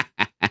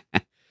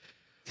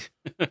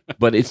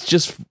 But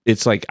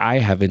it's like I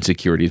have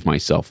insecurities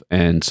myself.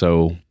 And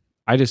so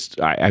I meant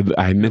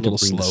to bring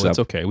slow. this It's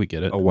up okay. We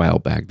get it. a while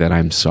back that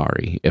I'm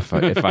sorry if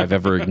I've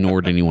ever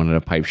ignored anyone at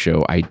a pipe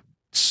show. I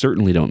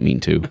certainly don't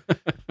mean to.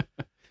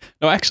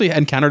 No, I actually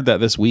encountered that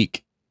this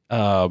week.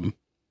 I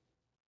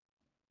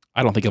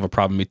don't think I have a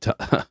problem me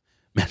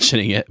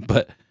mentioning it,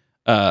 but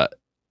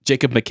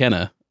Jacob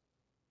McKenna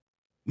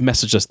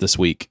messaged us this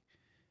week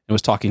and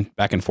was talking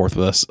back and forth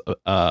with us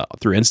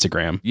through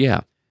Instagram.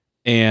 Yeah.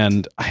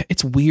 And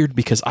it's weird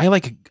because I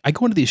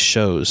go into these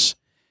shows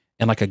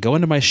and like I go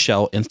into my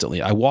shell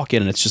instantly. I walk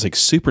in and it's just like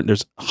super,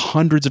 there's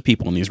hundreds of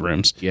people in these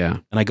rooms. Yeah.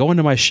 And I go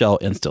into my shell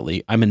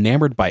instantly. I'm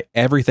enamored by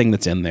everything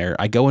that's in there.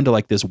 I go into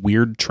like this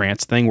weird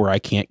trance thing where I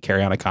can't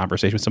carry on a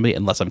conversation with somebody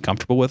unless I'm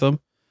comfortable with them.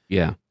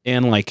 Yeah.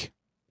 And like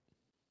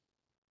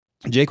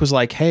Jake was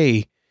like,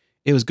 hey,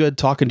 it was good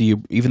talking to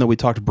you, even though we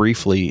talked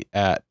briefly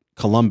at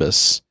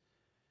Columbus.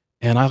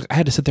 And I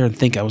had to sit there and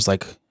think. I was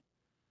like,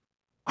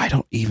 I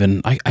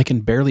can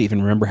barely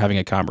even remember having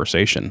a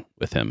conversation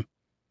with him.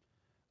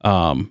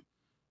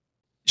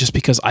 Just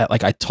because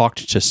I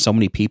talked to so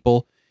many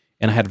people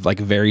and I had like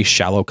very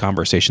shallow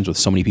conversations with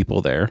so many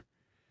people there.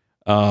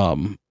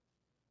 And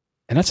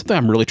that's something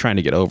I'm really trying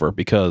to get over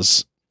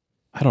because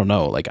I don't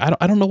know, like,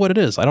 I don't know what it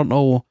is. I don't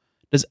know.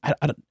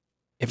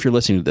 If you're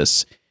listening to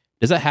this,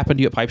 does that happen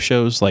to you at pipe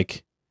shows?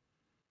 Like,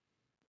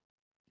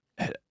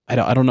 I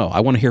don't know. I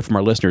want to hear from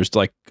our listeners.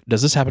 Like,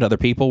 does this happen to other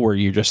people where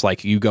you just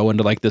like, you go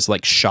into like this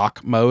like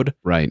shock mode?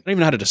 Right. I don't even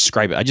know how to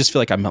describe it. I just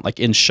feel like I'm like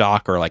in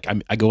shock or like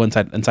I go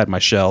inside my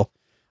shell.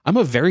 I'm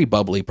a very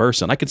bubbly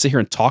person. I could sit here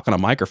and talk on a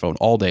microphone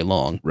all day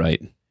long.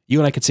 Right. You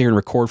and I could sit here and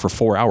record for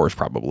 4 hours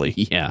probably.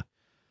 Yeah.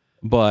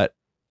 But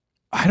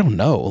I don't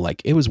know.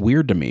 Like, it was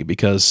weird to me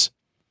because,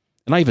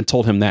 and I even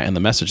told him that in the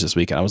message this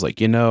week. And I was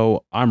like,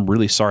 I'm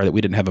really sorry that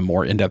we didn't have a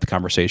more in-depth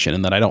conversation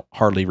and that I don't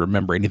hardly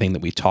remember anything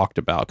that we talked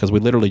about because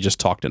we literally just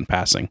talked in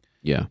passing.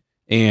 Yeah.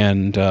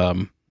 And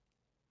I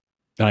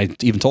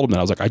even told him that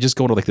I was like, I just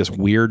go into like this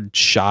weird,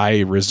 shy,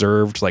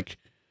 reserved, like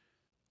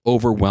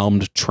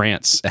overwhelmed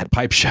trance at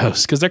pipe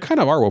shows because they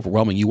kind of are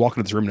overwhelming. You walk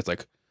into this room and it's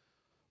like,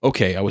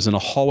 okay, I was in a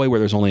hallway where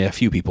there's only a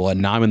few people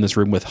and now I'm in this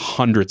room with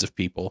hundreds of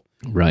people.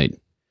 Right.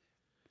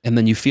 And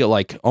then you feel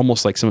like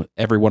almost like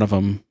every one of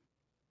them,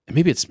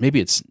 maybe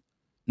it's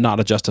not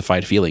a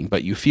justified feeling,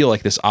 but you feel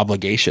like this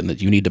obligation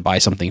that you need to buy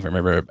something from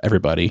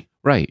everybody.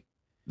 Right.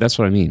 That's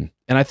what I mean.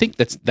 And I think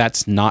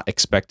that's not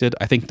expected.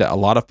 I think that a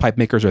lot of pipe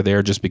makers are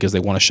there just because they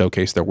want to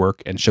showcase their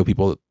work and show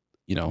people,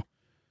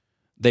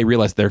 they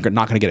realize they're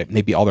not going to get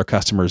maybe all their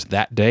customers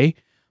that day,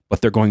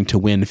 but they're going to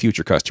win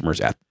future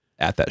customers at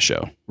that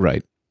show.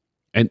 Right.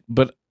 And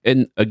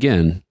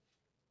again,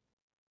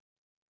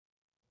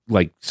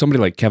 like somebody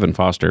like Kevin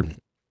Foster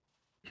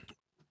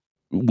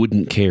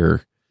wouldn't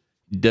care,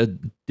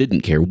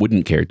 didn't care,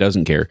 wouldn't care,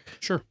 doesn't care.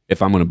 Sure.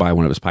 If I'm going to buy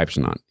one of his pipes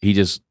or not. He's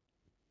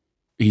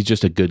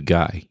just a good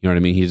guy. You know what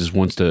I mean? He just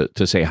wants to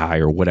say hi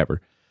or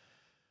whatever.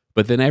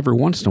 But then every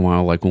once in a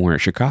while, like when we're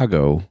at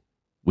Chicago,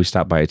 we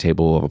stopped by a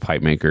table of a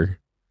pipe maker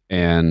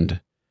and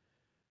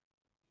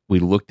we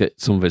looked at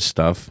some of his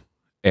stuff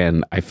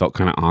and I felt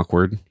kind of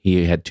awkward.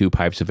 He had 2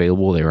 pipes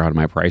available. They were out of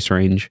my price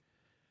range.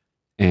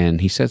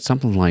 And he said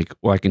something like,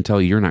 well, I can tell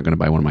you're not going to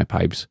buy one of my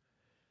pipes.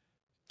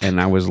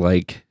 And I was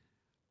like,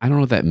 I don't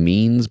know what that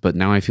means, but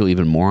now I feel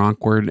even more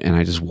awkward. And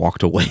I just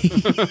walked away.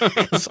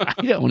 'Cause I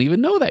don't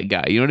even know that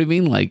guy. You know what I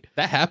mean? Like,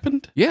 that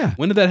happened? Yeah.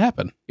 When did that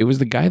happen? It was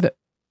the guy that,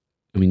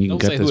 I mean, you Don't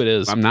can say get this. who it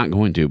is. I'm not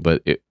going to,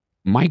 but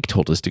Mike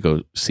told us to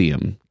go see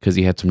him because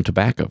he had some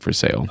tobacco for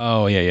sale.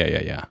 Oh,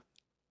 yeah.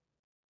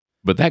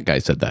 But that guy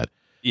said that.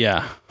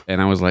 Yeah.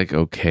 And I was like,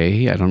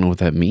 okay, I don't know what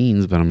that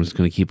means, but I'm just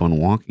going to keep on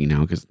walking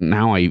now because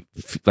now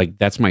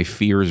that's my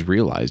fears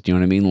realized. You know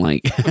what I mean?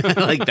 Like,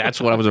 like that's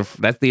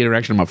the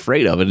interaction I'm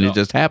afraid of, and it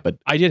just happened.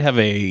 I did have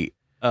a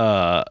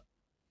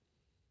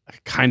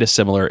kind of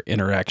similar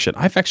interaction.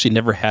 I've actually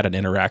never had an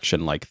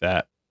interaction like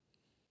that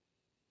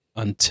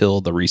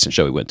until the recent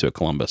show we went to at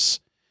Columbus.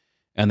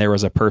 And there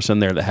was a person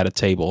there that had a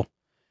table,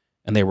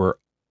 and they were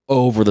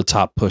over the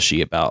top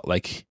pushy about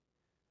like,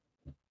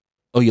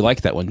 oh, you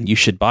like that one? You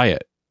should buy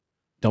it.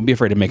 Don't be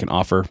afraid to make an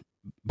offer.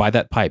 Buy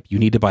that pipe. You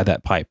need to buy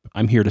that pipe.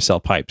 I'm here to sell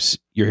pipes.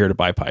 You're here to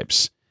buy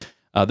pipes.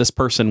 This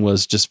person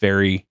was just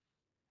very,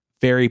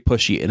 very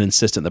pushy and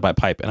insistent to buy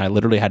pipe. And I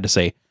literally had to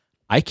say,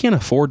 I can't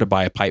afford to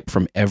buy a pipe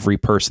from every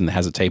person that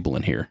has a table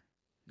in here.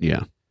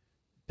 Yeah.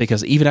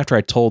 Because even after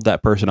I told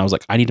that person, I was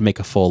like, I need to make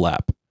a full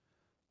lap.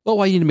 Well,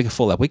 why do you need to make a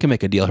full lap? We can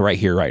make a deal right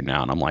here, right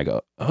now. And I'm like,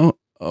 oh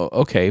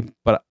okay.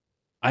 But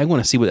I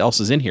want to see what else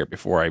is in here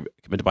before I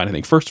commit to buy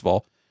anything. First of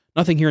all,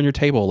 nothing here on your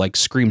table like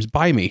screams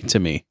buy me to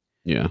me.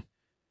 Yeah.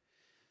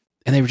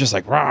 And they were just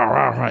like, rah,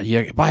 rah, rah.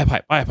 Yeah, buy a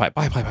pipe.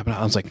 And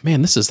I was like,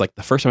 man, this is like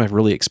the first time I've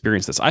really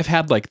experienced this. I've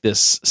had like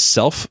this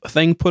self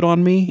thing put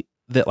on me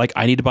that like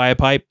I need to buy a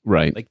pipe.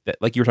 Right. Like that,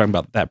 like you were talking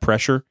about that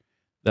pressure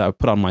that I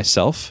put on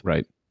myself.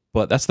 Right.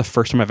 But that's the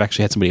first time I've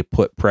actually had somebody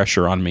put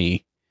pressure on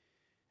me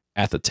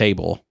at the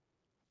table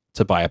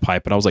to buy a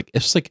pipe. And I was like,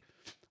 it's like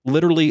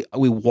literally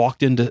we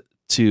walked into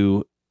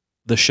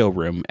the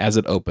showroom as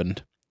it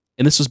opened.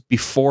 And this was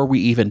before we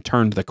even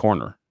turned the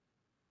corner.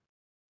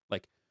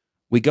 Like,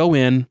 we go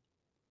in,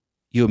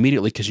 you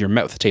immediately, because you're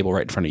met with the table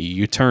right in front of you,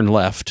 you turn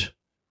left,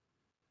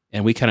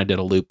 and we kind of did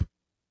a loop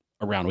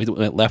around. We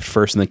went left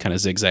first and then kind of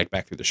zigzagged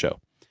back through the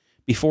show.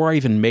 Before I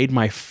even made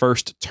my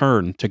first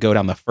turn to go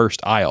down the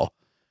first aisle,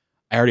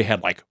 I already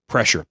had like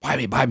pressure. Buy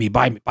me, buy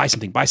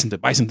something.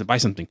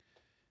 And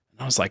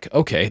I was like,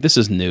 okay, this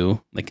is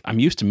new. Like, I'm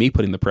used to me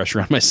putting the pressure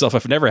on myself.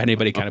 I've never had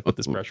anybody kind of put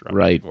this pressure on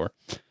me before.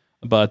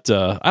 But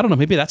I don't know.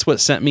 Maybe that's what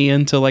sent me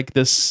into like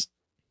this,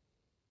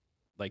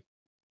 like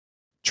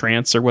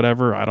trance or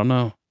whatever. I don't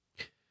know.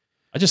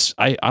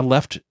 I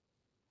left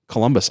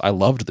Columbus. I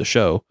loved the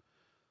show,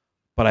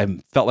 but I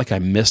felt like I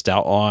missed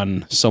out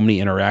on so many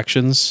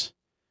interactions.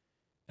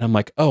 And I'm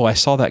like, oh, I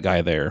saw that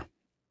guy there.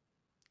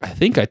 I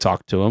think I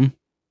talked to him.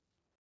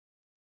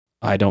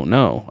 I don't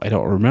know. I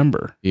don't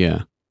remember.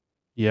 Yeah.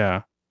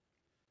 Yeah.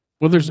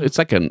 Well, it's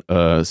like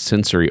a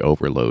sensory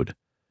overload.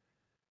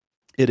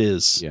 It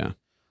is. Yeah.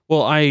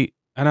 Well, I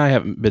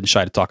haven't been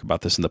shy to talk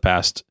about this in the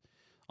past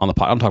on the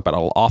pod. I don't talk about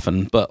it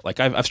often, but like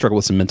I've struggled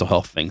with some mental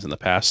health things in the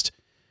past,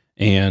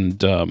 and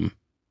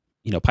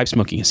pipe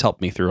smoking has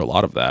helped me through a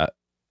lot of that.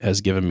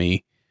 Has given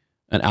me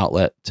an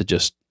outlet to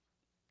just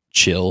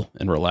chill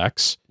and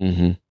relax.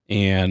 Mm-hmm.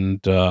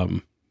 And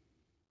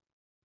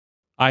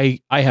I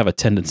have a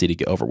tendency to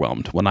get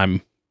overwhelmed when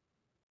I'm.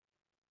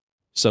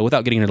 So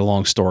without getting into a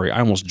long story, I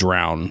almost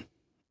drowned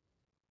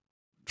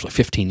like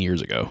 15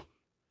 years ago.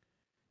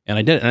 And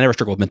I never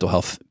struggled with mental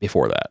health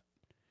before that.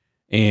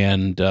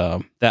 And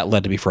that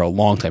led to me for a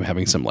long time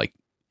having some like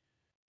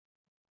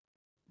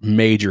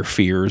major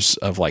fears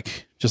of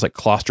like, just like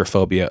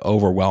claustrophobia,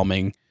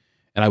 overwhelming.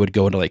 And I would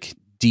go into like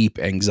deep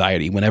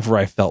anxiety whenever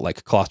I felt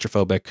like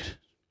claustrophobic,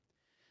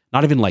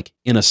 not even like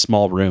in a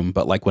small room,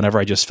 but like whenever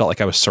I just felt like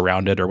I was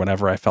surrounded or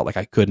whenever I felt like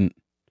I couldn't,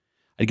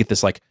 I'd get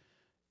this like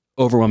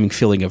overwhelming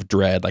feeling of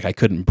dread. Like I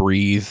couldn't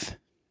breathe.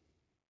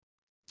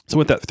 So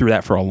I went through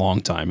that for a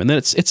long time, and then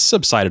it's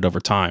subsided over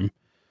time,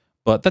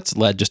 but that's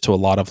led just to a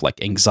lot of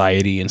like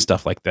anxiety and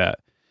stuff like that.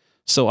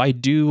 So I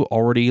do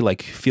already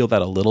like feel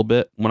that a little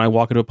bit when I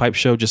walk into a pipe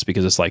show, just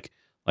because it's like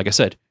I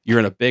said, you're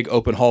in a big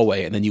open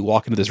hallway, and then you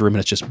walk into this room, and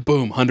it's just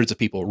boom, hundreds of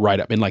people right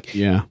up, and like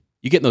yeah,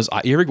 you get in those.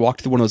 You ever walk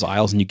through one of those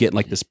aisles and you get in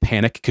like this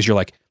panic because you're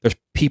like, there's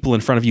people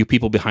in front of you,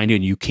 people behind you,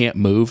 and you can't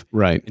move,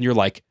 right? And you're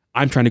like,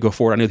 I'm trying to go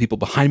forward. I know the people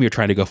behind me are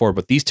trying to go forward,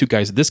 but these two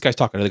guys, this guy's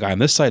talking to the guy on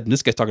this side, and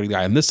this guy's talking to the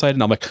guy on this side,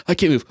 and I'm like, I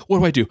can't move. What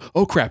do I do?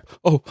 Oh crap!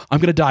 Oh, I'm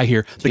gonna die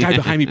here. The guy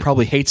behind me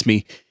probably hates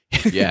me.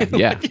 Yeah,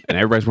 and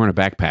everybody's wearing a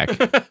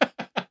backpack.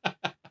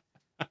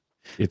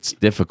 It's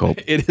difficult.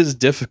 It is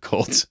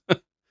difficult.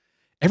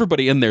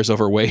 Everybody in there's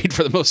overweight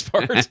for the most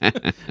part.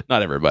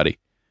 Not everybody,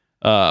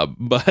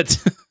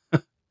 but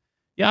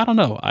yeah, I don't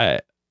know. I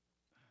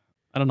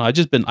don't know.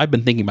 I've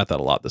been thinking about that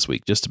a lot this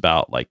week, just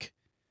about like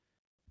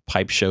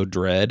pipe show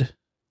dread.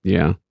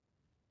 Yeah.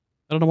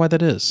 I don't know why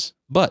that is.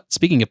 But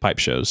speaking of pipe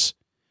shows,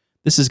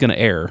 this is going to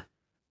air.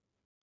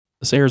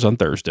 This airs on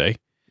Thursday.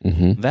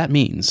 Mm-hmm. That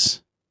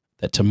means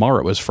that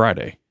tomorrow is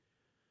Friday.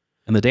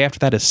 And the day after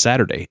that is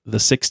Saturday, the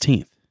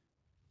 16th.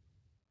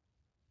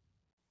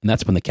 And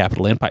that's when the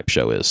Capital Land Pipe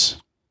Show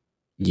is.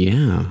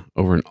 Yeah.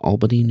 Over in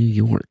Albany, New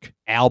York.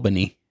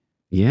 Albany.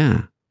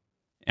 Yeah.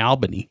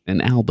 Albany.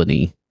 In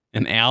Albany,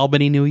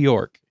 New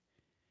York.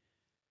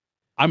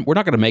 We're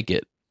not going to make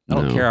it. I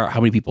don't care how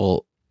many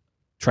people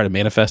try to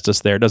manifest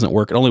us there. It doesn't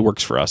work. It only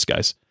works for us,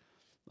 guys.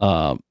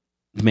 The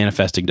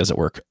manifesting doesn't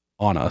work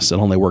on us. It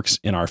only works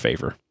in our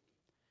favor.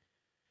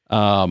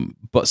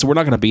 But so we're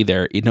not going to be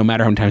there. No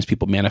matter how many times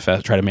people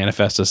try to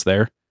manifest us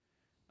there.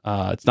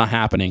 It's not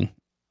happening.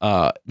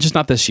 Just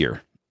not this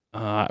year.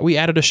 We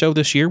added a show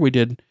this year. We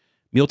did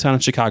Mealtown in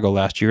Chicago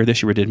last year.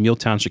 This year we did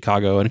Mealtown,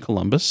 Chicago, and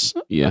Columbus.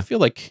 Yeah. I feel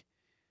like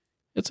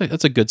that's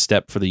a good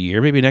step for the year.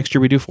 Maybe next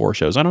year we do 4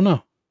 shows. I don't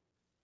know.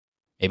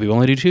 Maybe we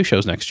only do 2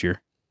 shows next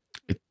year.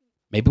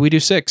 Maybe we do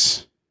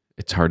 6.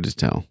 It's hard to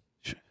tell.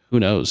 Who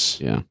knows?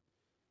 Yeah.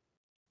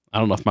 I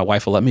don't know if my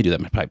wife will let me do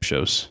that in pipe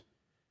shows.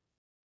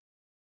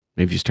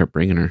 Maybe you start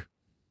bringing her.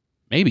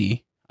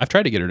 Maybe. I've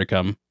tried to get her to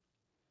come.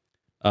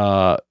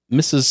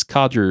 Mrs.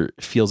 Codger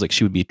feels like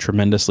she would be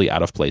tremendously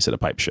out of place at a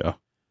pipe show.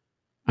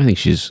 I think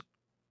she's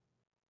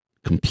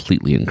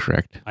completely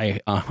incorrect. I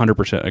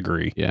 100%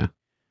 agree. Yeah.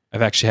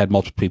 I've actually had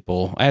multiple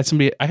people. I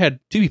had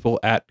 2 people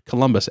at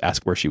Columbus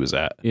ask where she was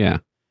at. Yeah.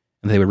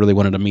 And they would really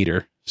wanted to meet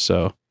her.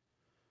 So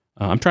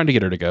I'm trying to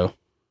get her to go.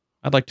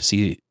 I'd like to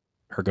see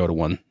her go to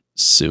one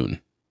soon.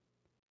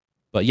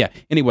 But yeah,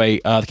 anyway,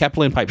 the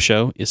Capital Land Pipe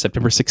Show is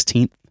September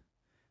 16th.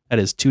 That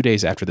is 2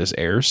 days after this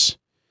airs.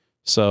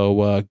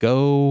 So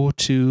go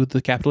to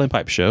the Capital Land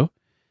Pipe Show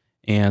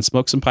and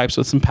smoke some pipes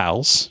with some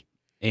pals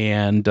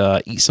and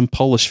eat some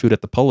Polish food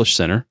at the Polish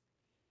Center.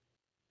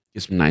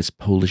 Get some nice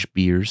Polish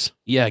beers.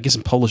 Yeah, get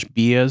some Polish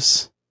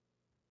beers.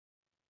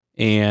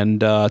 And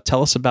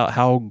tell us about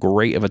how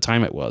great of a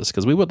time it was.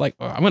 Because we would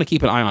I'm going to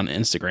keep an eye on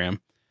Instagram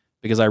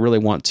because I really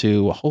want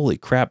to. Holy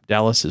crap,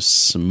 Dallas is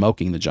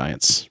smoking the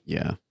Giants.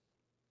 Yeah.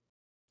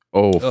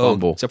 Oh,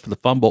 fumble. Except for the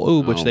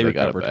fumble, which they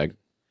recovered. Got a bag.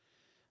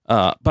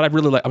 But I'm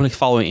going to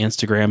follow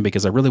Instagram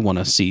because I really want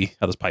to see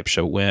how this pipe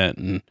show went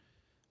and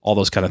all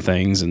those kind of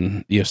things.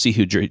 And see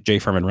who Jay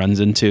Furman runs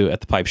into at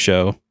the pipe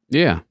show.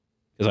 Yeah.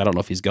 Because I don't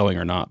know if he's going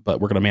or not,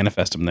 but we're going to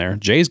manifest him there.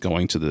 Jay's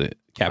going to the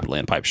Capital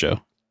Land Pipe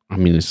Show. I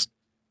mean, it's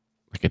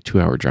like a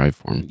 2-hour drive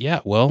for him.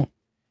 Yeah, well,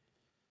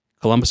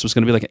 Columbus was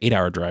going to be like an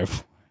 8-hour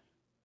drive.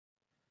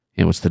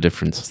 Yeah, what's the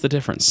difference? What's the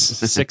difference?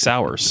 6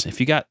 hours. If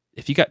you got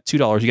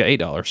 $2, you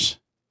got $8.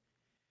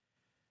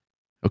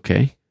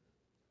 Okay.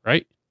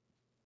 Right?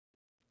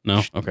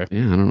 No? Okay.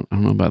 Yeah, I don't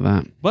know about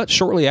that. But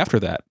shortly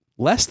after that,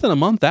 less than a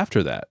month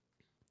after that,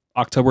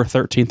 October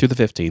 13th through the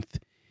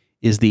 15th,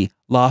 is the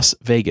Las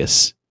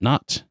Vegas,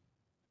 not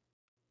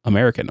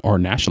American or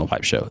National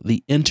Pipe Show,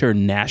 the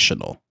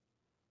International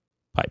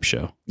Pipe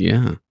Show.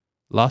 Yeah.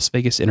 Las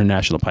Vegas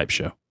International Pipe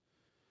Show.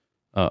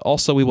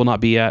 Also, we will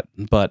not be at,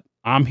 but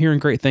I'm hearing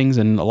great things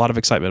and a lot of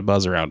excitement and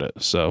buzz around it.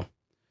 So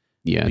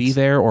Yeah. be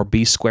there or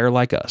be square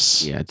like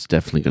us. Yeah, it's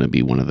definitely going to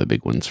be one of the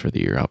big ones for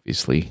the year,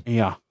 obviously.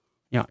 Yeah.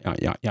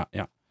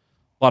 A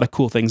lot of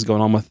cool things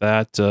going on with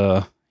that.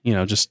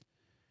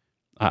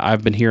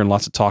 I've been hearing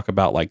lots of talk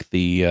about like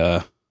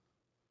the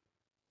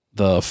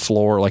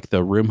floor, like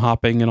the room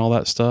hopping and all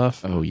that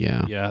stuff. Oh,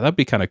 yeah. Yeah, that'd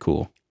be kind of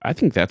cool. I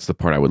think that's the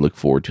part I would look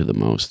forward to the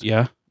most.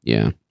 Yeah.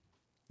 Yeah.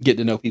 Get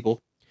to know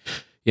people.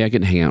 Yeah, I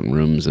can hang out in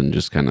rooms and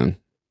just kind of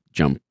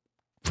jump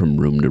from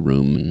room to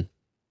room, and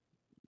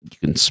you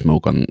can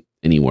smoke on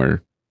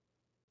anywhere.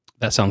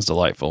 That sounds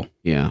delightful.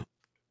 Yeah.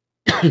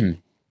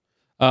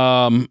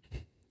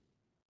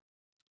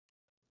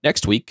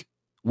 Next week,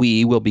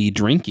 we will be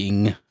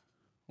drinking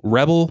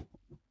Rebel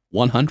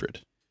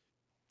 100.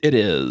 It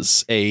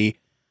is a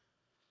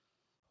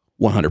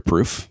 100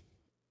 proof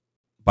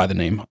by the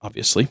name,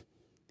 obviously.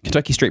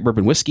 Kentucky Straight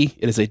Bourbon Whiskey.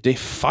 It is a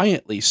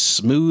defiantly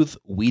smooth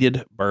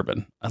wheated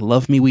bourbon. I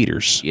love me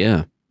wheaters.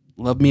 Yeah.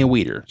 Love me a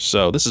wheater.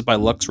 So this is by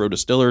Lux Row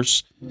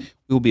Distillers. We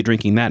will be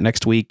drinking that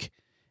next week.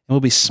 And we'll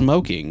be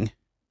smoking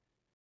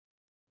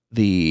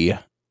the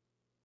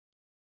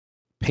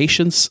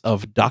Patience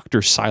of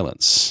Dr.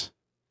 Silence.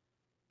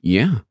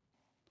 Yeah.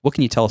 What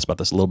can you tell us about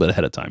this a little bit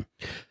ahead of time?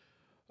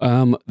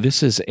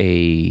 This is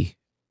a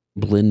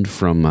blend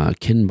from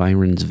Ken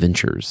Byron's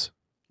Ventures.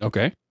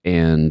 Okay.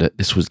 And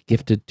this was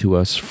gifted to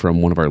us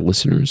from one of our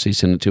listeners. He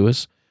sent it to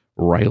us,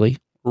 Riley.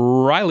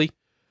 Super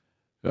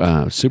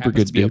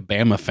good to be a dude.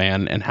 Bama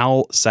fan. And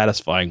how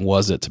satisfying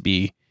was it to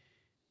be?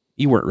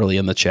 You weren't really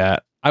in the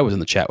chat. I was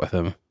in the chat with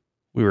him.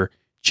 We were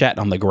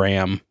chatting on the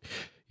gram.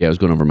 Yeah, it was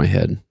going over my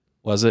head.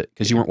 Was it?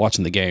 Because you weren't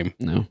watching the game.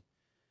 No.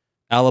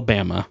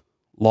 Alabama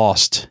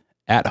lost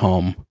at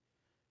home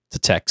to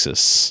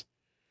Texas.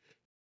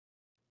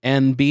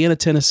 And being a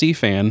Tennessee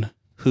fan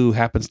who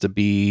happens to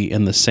be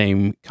in the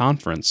same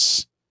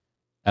conference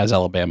as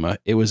Alabama,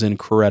 it was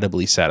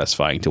incredibly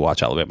satisfying to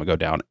watch Alabama go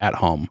down at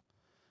home.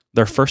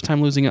 Their first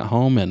time losing at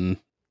home in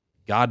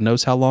God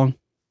knows how long.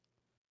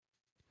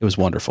 It was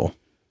wonderful.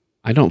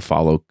 I don't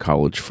follow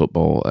college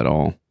football at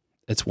all.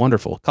 It's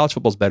wonderful. College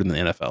football is better than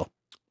the NFL.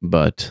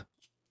 But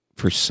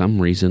for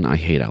some reason, I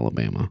hate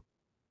Alabama.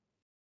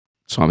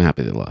 So I'm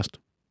happy they lost.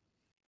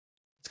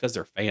 It's because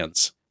they're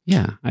fans.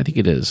 Yeah, I think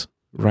it is.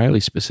 Riley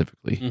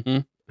specifically. Mm-hmm.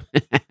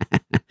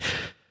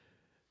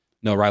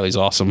 No, Riley's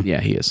awesome. Yeah,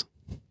 he is.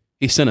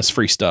 He sent us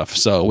free stuff,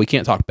 so we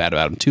can't talk bad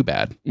about him too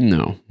bad.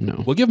 No.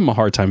 We'll give him a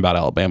hard time about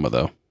Alabama,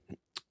 though.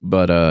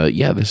 But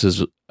yeah, this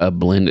is a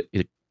blend.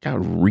 It got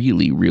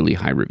really, really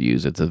high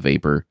reviews. It's a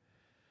vapor.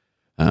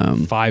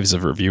 5s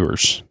of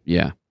reviewers.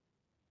 Yeah.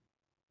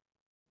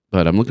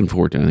 But I'm looking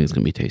forward to it. I think it's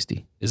going to be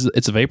tasty.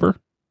 It's a vapor?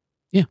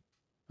 Yeah.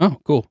 Oh,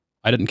 cool.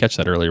 I didn't catch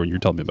that earlier when you were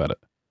telling me about it.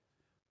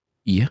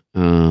 Yeah.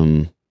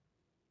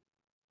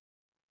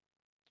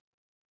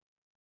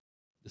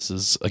 This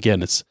is,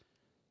 again, it's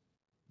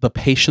The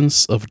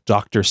Patience of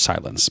Dr.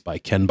 Silence by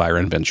Ken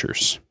Byron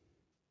Ventures.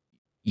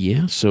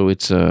 Yeah, so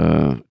it's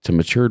a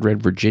matured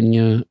red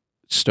Virginia,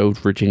 stoved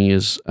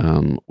Virginias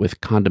with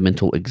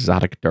condimental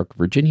exotic dark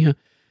Virginia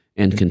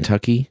and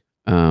Kentucky.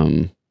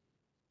 I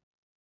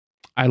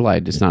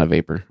lied. It's not a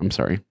vapor. I'm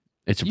sorry.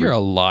 You're a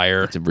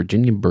liar. It's a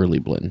Virginia burley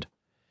blend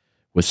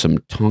with some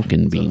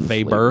Tonkin bean.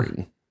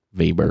 Vapor.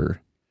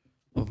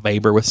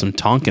 Vapor with some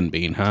Tonkin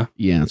bean, huh?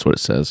 Yeah, that's what it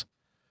says.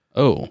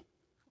 Oh,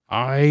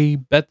 I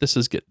bet this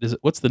is good.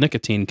 What's the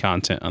nicotine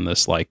content on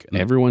this? Like,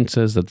 everyone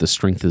says that the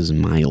strength is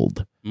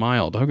mild.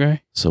 Mild,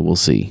 okay. So we'll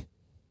see.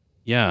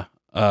 Yeah.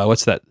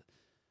 What's that?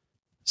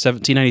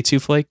 1792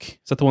 flake?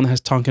 Is that the one that has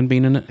Tonkin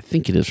bean in it? I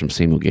think it is from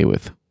Samuel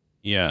Gayworth.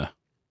 Yeah.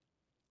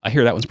 I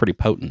hear that one's pretty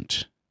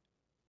potent.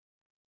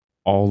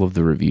 All of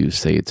the reviews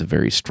say it's a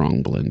very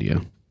strong blend,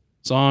 yeah.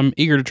 So I'm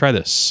eager to try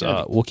this.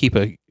 We'll keep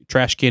a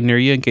trash can near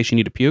you in case you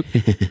need to puke.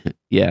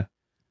 Yeah.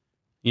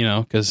 You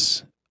know,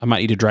 because I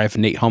might need to drive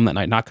Nate home that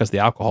night, not because of the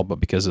alcohol, but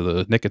because of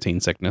the nicotine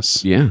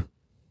sickness. Yeah.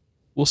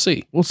 We'll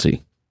see. We'll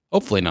see.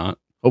 Hopefully not.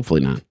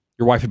 Hopefully not.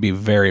 Your wife would be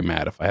very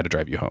mad if I had to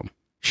drive you home.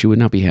 She would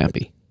not be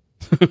happy.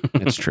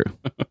 That's true.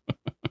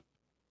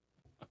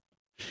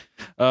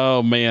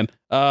 Oh, man.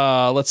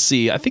 Let's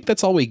see. I think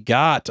that's all we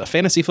got.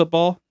 Fantasy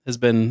football has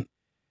been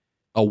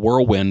a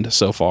whirlwind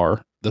so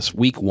far. This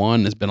week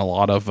 1 has been a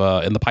lot of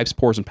in the Pipes,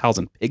 Pours, and Pals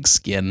and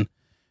Pigskin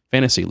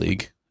Fantasy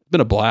League. It's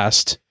been a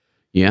blast.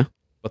 Yeah.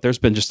 But there's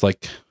been just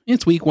like,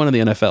 it's week 1 of the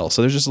NFL.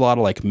 So there's just a lot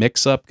of like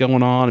mix up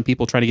going on and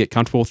people trying to get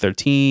comfortable with their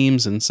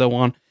teams and so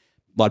on. A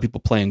lot of people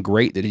playing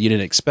great that you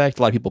didn't expect.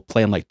 A lot of people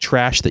playing like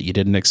trash that you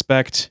didn't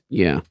expect.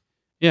 Yeah.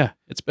 Yeah.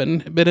 It's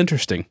been a bit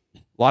interesting.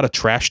 A lot of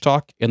trash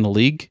talk in the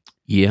league.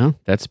 Yeah,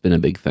 that's been a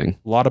big thing.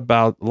 A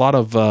lot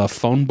of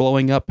phone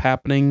blowing up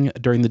happening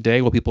during the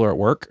day while people are at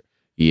work.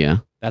 Yeah.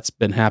 That's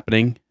been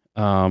happening.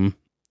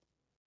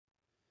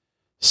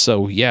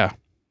 So yeah,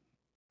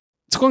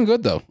 it's going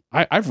good though.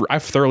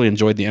 I've thoroughly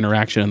enjoyed the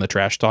interaction and the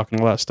trash talk and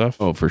all that stuff.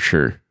 Oh, for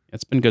sure.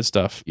 It's been good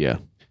stuff. Yeah.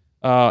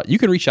 You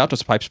can reach out to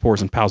us at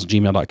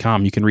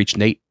pipesporesandpals@gmail.com. You can reach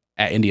Nate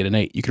at Indiana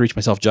Nate. You can reach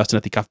myself, Justin,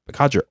 at the Coffee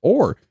Codger,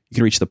 or you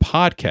can reach the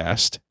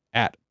podcast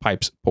at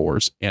Pipes,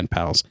 Pours, and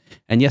Pals.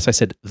 And yes, I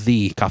said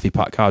the Coffee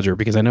Pot Codger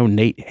because I know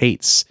Nate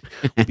hates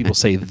when people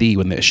say the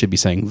when they should be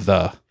saying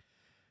the.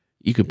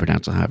 You can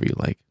pronounce it however you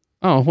like.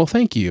 Oh, well,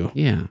 thank you.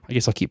 Yeah. I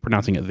guess I'll keep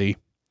pronouncing it the.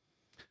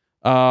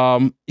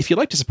 If you'd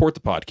like to support the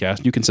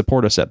podcast, you can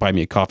support us at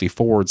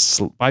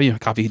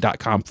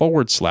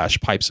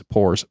buymeacoffee.com/Pipes,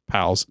 Pours,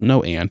 Pals.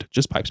 No and,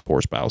 just Pipes,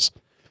 Pours, Pals.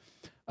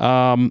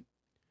 Yeah,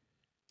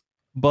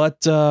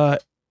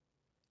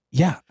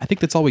 I think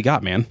that's all we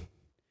got, man.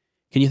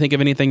 Can you think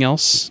of anything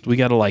else? Do we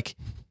got to like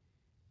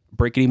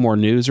break any more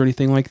news or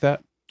anything like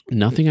that?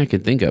 Nothing I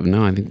can think of.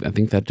 No, I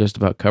think that just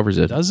about covers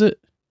it. Does it?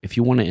 If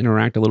you want to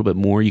interact a little bit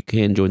more, you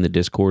can join the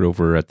Discord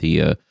over at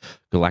the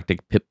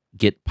Galactic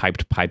Get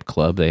Piped Pipe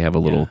Club. They have a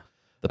little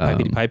the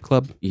Pipey Pipe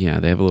Club. Yeah,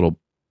 they have a little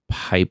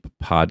pipe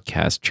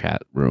podcast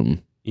chat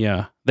room.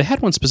 Yeah, they had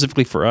one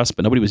specifically for us,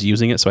 but nobody was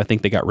using it, so I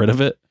think they got rid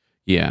of it.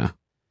 Yeah,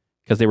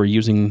 because they were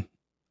using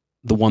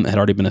the one that had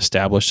already been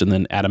established, and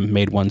then Adam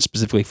made one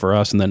specifically for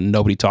us, and then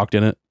nobody talked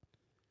in it.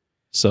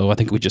 So I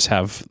think we just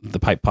have the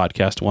Pipe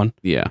Podcast one.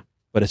 Yeah,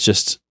 but it's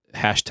just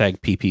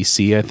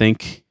 #PPC, I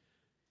think.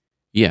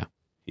 Yeah.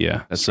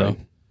 Yeah. That's so right.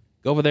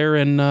 Go over there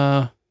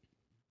and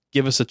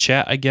give us a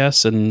chat, I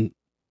guess, and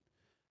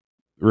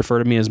refer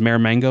to me as Mayor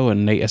Mango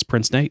and Nate as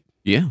Prince Nate.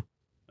 Yeah.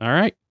 All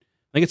right.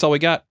 I think it's all we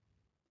got.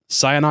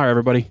 Sayonara,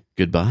 everybody.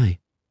 Goodbye.